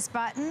push this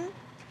button,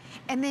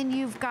 and then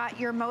you've got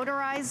your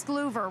motorized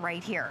louver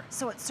right here.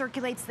 So it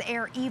circulates the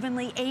air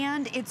evenly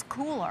and it's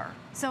cooler.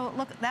 So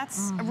look,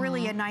 that's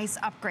really a nice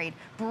upgrade.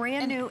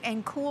 Brand new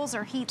and cools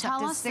or heats up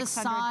to 600. Tell us the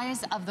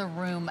size of the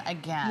room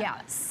again. Yeah,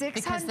 600.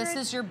 Because this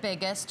is your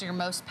biggest, your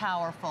most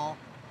powerful.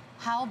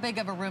 How big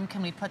of a room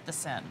can we put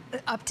this in?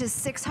 Up to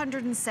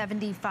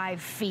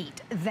 675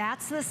 feet.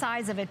 That's the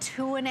size of a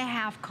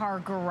 2.5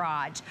 car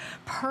garage.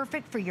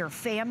 Perfect for your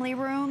family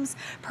rooms,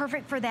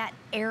 perfect for that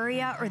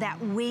area or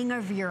that wing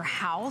of your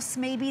house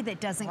maybe that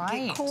doesn't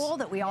get cool,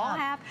 that we all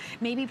have.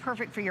 Maybe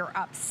perfect for your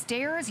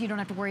upstairs. You don't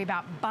have to worry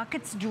about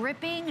buckets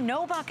dripping.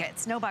 No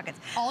buckets, no buckets.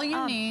 All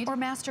you need, or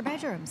master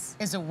bedrooms,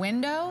 is a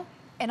window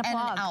and a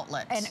plug. an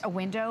outlet. And a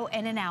window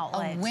and an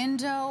outlet. A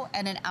window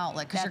and an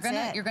outlet. Because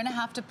you're gonna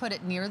have to put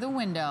it near the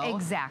window.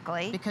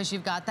 Exactly. Because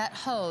you've got that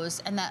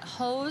hose, and that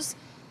hose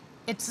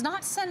it's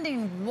not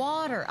sending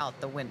water out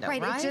the window,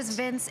 right? Right, it just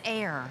vents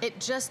air. It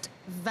just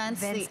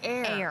vents the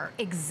air.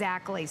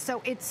 Exactly.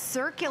 So it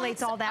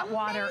circulates all that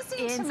water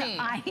into,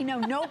 I know,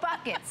 no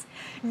buckets.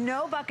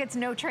 No buckets,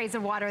 no trays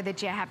of water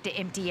that you have to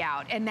empty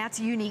out. And that's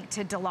unique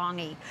to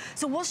DeLonghi.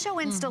 So we'll show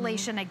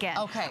installation again.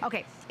 Okay.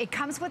 Okay, it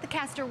comes with the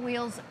caster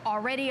wheels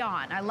already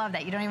on. I love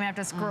that. You don't even have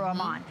to screw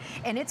them on.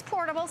 And it's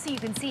portable, so you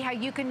can see how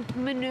you can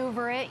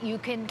maneuver it. You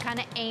can kind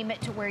of aim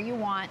it to where you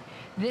want.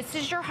 This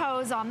is your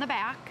hose on the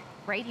back.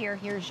 Right here,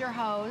 here's your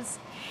hose.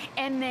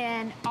 And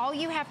then all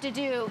you have to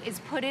do is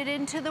put it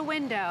into the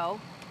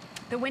window.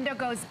 The window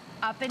goes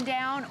up and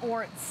down,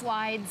 or it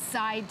slides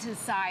side to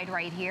side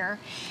right here.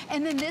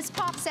 And then this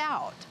pops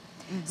out.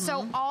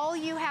 So all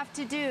you have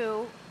to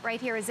do right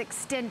here is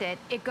extend it.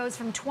 It goes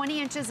from 20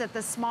 inches at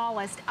the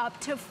smallest up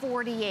to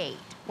 48,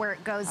 where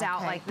it goes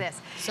out like this.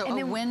 So and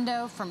a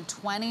window from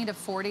 20 to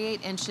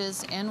 48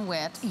 inches in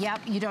width.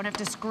 Yep, you don't have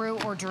to screw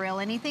or drill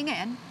anything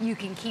in. You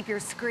can keep your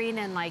screen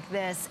in like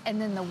this,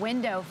 and then the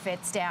window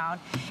fits down.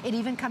 It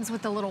even comes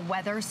with a little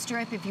weather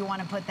strip if you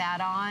want to put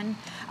that on.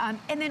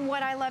 And then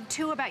what I love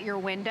too about your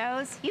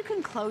windows, you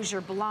can close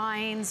your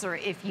blinds, or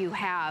if you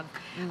have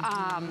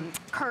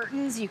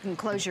curtains, you can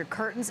close your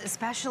curtains,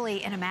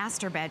 especially in a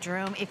master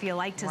bedroom. If you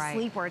like to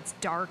sleep where it's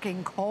dark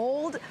and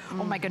cold,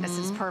 oh my goodness,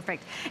 it's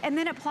perfect. And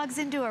then it plugs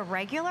into a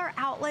regular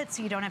outlet,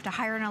 so you don't have to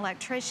hire an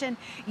electrician.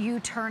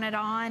 You turn it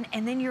on,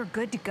 and then you're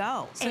good to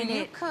go. So and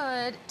you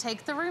could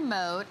take the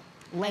remote,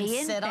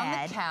 sit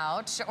on the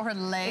couch, or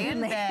lay in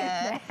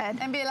bed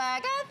and be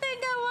like, I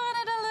think I want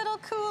it a little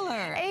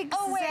cooler.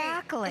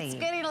 Exactly. Oh, wait, it's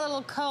getting a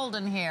little cold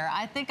in here.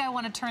 I think I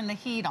want to turn the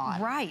heat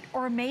on. Right,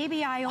 or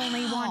maybe I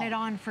only want it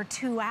on for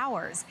 2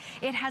 hours.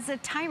 It has a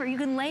timer. You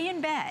can lay in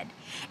bed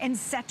and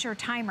set your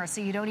timer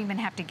so you don't even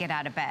have to get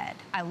out of bed.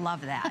 I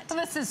love that.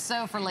 This is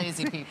so for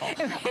lazy people.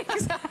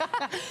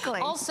 Exactly.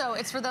 Also,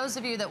 it's for those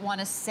of you that want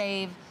to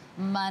save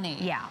money.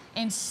 Yeah.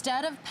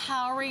 Instead of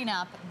powering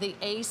up the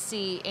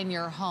AC in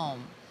your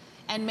home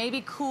and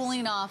maybe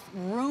cooling off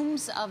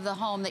rooms of the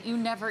home that you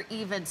never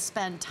even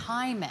spend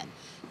time in,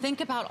 think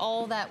about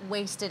all that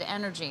wasted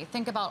energy.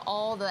 Think about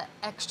all the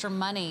extra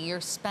money you're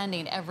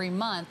spending every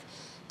month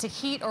to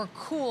heat or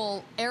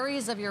cool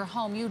areas of your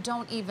home you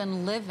don't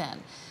even live in.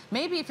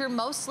 Maybe if you're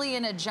mostly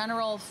in a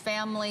general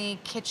family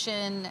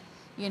kitchen,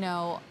 you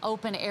know,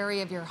 open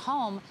area of your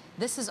home,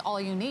 this is all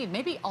you need.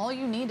 Maybe all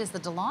you need is the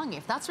DeLonghi.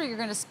 If that's where you're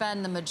going to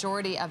spend the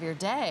majority of your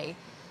day,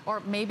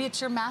 or maybe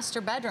it's your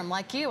master bedroom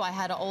like you. I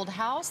had an old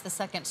house, the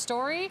second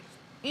story.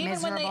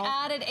 Even when they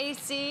added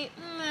AC,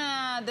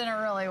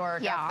 didn't really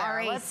work up there.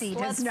 Our AC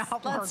does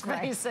not work. Let's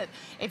face it,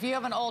 if you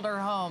have an older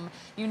home,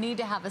 you need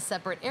to have a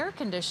separate air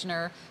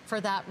conditioner for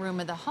that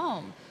room of the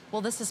home.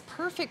 Well, this is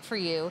perfect for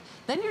you.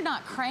 Then you're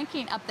not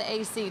cranking up the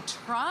AC,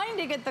 trying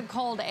to get the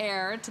cold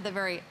air to the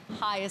very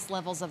highest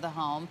levels of the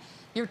home.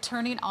 You're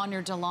turning on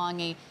your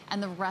DeLonghi,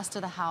 and the rest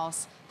of the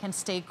house can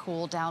stay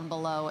cool down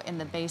below in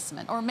the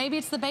basement. Or maybe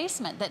it's the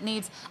basement that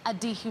needs a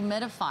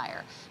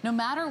dehumidifier. No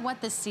matter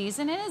what the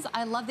season is,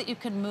 I love that you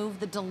can move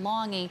the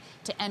DeLonghi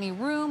to any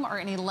room or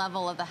any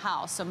level of the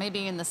house. So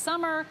maybe in the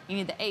summer, you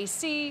need the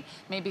AC.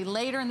 Maybe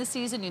later in the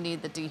season, you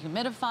need the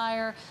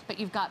dehumidifier, but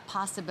you've got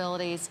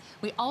possibilities.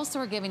 We also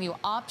are giving you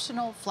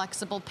optional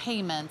flexible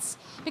payments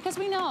because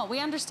we know, we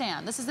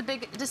understand this is a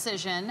big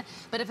decision,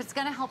 but if it's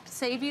gonna help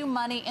save you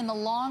money in the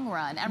long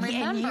run, and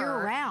remember, and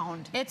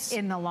year-round, it's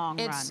in the long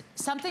run. It's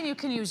something you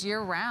can use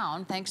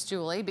year-round, thanks,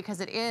 Julie,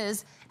 because it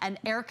is an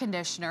air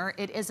conditioner,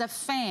 it is a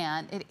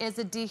fan, it is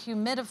a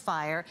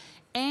dehumidifier,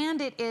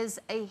 and it is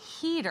a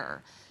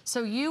heater.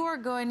 So you are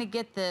going to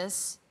get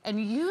this and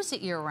use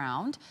it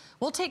year-round.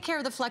 We'll take care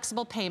of the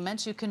flexible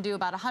payments. You can do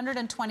about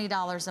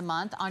 $120 a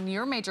month on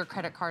your major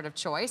credit card of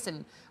choice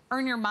and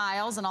earn your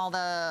miles and all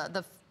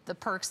the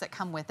perks that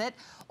come with it,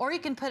 or you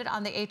can put it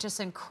on the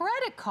HSN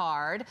credit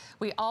card.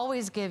 We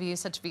always give you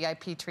such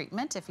VIP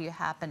treatment if you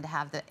happen to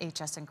have the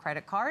HSN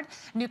credit card.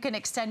 And you can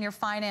extend your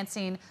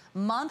financing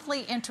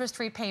monthly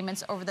interest-free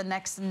payments over the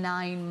next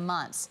 9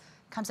 months.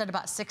 Comes at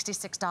about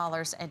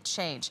 $66 and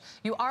change.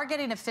 You are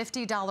getting a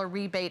 $50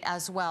 rebate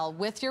as well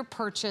with your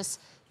purchase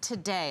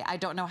today. I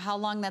don't know how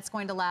long that's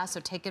going to last, so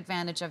take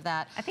advantage of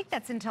that. I think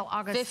that's until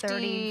August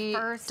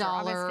 31st or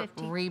August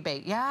 15th.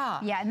 Rebate, yeah.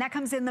 Yeah, and that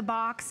comes in the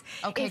box.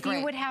 Okay, if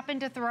you would happen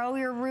to throw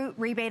your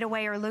rebate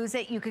away or lose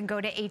it, you can go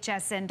to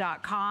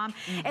hsn.com.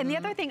 And the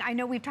other thing, I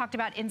know we've talked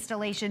about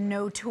installation,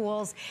 no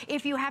tools.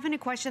 If you have any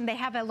question, they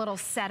have a little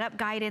setup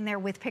guide in there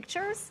with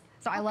pictures.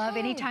 So I love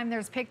anytime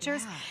there's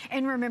pictures. Yeah.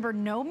 And remember,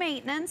 no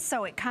maintenance,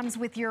 so it comes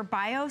with your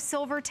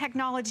BioSilver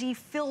technology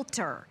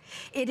filter.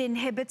 It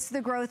inhibits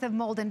the growth of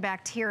mold and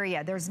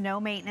bacteria. There's no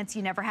maintenance.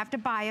 You never have to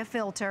buy a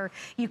filter.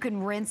 You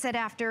can rinse it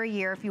after a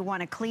year if you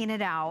want to clean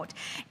it out.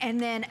 And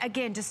then,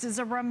 again, just as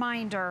a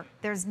reminder,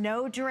 there's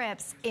no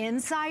drips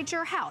inside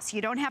your house.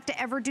 You don't have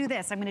to ever do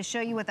this. I'm going to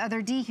show you with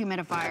other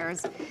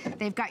dehumidifiers.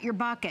 They've got your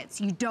buckets.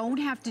 You don't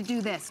have to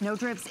do this. No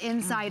drips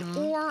inside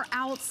or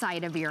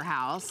outside of your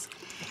house.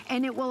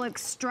 And it will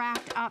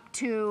extract up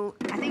to,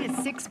 I think it's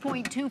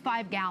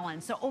 6.25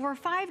 gallons. So over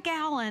 5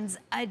 gallons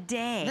a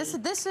day.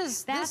 This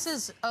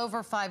is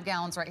over 5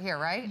 gallons right here,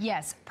 right?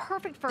 Yes,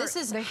 perfect for this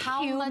is the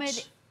how humid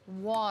much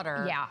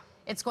water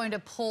it's going to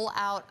pull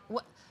out.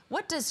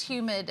 What does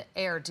humid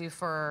air do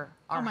for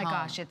our home? Oh my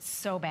gosh, it's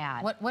so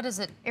bad. What is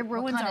it? It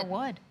ruins our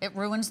wood. It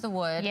ruins the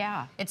wood.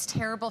 Yeah. It's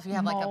terrible if you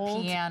have Mold. like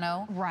a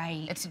piano.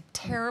 Right. It's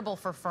terrible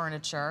for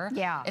furniture.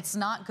 Yeah. It's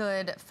not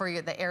good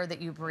for the air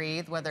that you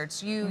breathe, whether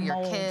it's you,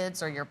 your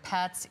kids, or your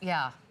pets.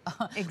 Yeah.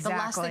 Exactly. The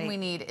last thing we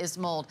need is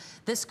mold.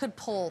 This could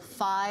pull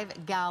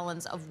 5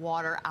 gallons of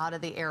water out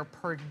of the air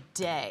per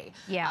day.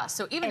 Yeah.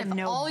 So even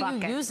if all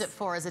you use it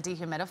for is a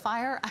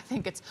dehumidifier, I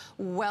think it's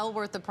well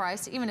worth the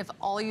price. Even if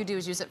all you do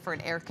is use it for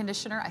an air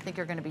conditioner, I think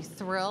you're going to be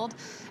thrilled.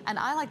 And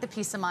I like the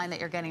peace of mind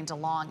that you're getting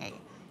DeLonghi.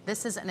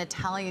 This is an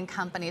Italian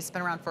company. It's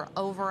been around for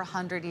over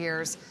 100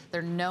 years.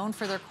 They're known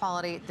for their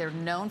quality. They're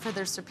known for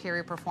their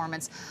superior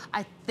performance.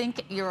 I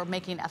think you're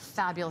making a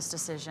fabulous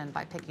decision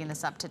by picking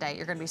this up today.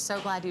 You're going to be so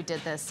glad you did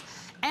this.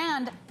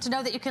 And to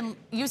know that you can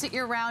use it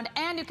year-round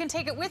and you can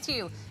take it with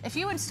you. If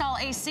you install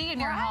AC in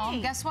your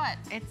home, guess what?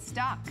 It's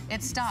stuck.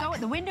 It's stuck. So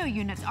the window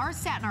units are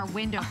sat in our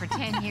window for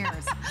 10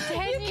 years.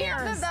 10 years. You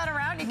can't move that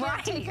around. You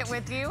can't take it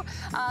with you.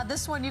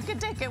 This one, you can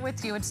take it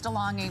with you. It's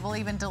DeLonghi. We'll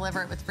even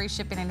deliver it with free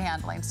shipping and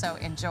handling, so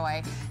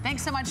enjoy.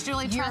 Thanks so much,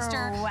 Julie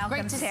Trester. You're welcome,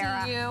 Great to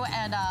Sarah. see you.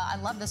 And I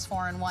love this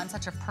 4-in-1.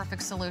 Such a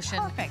perfect solution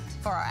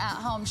for our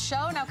at-home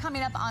show. Now,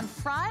 coming up on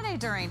Friday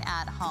during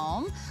At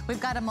Home, we've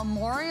got a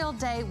Memorial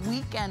Day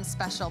weekend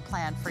special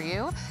planned for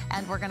you.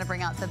 And we're going to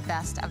bring out the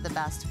best of the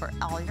best for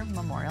all your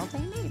Memorial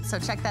Day needs. So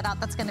check that out.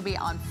 That's going to be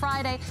on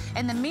Friday.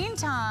 In the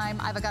meantime,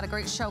 I've got a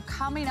great show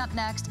coming up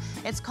next.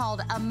 It's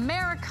called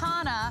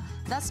Americana.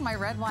 That's my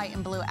red, white,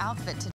 and blue outfit today.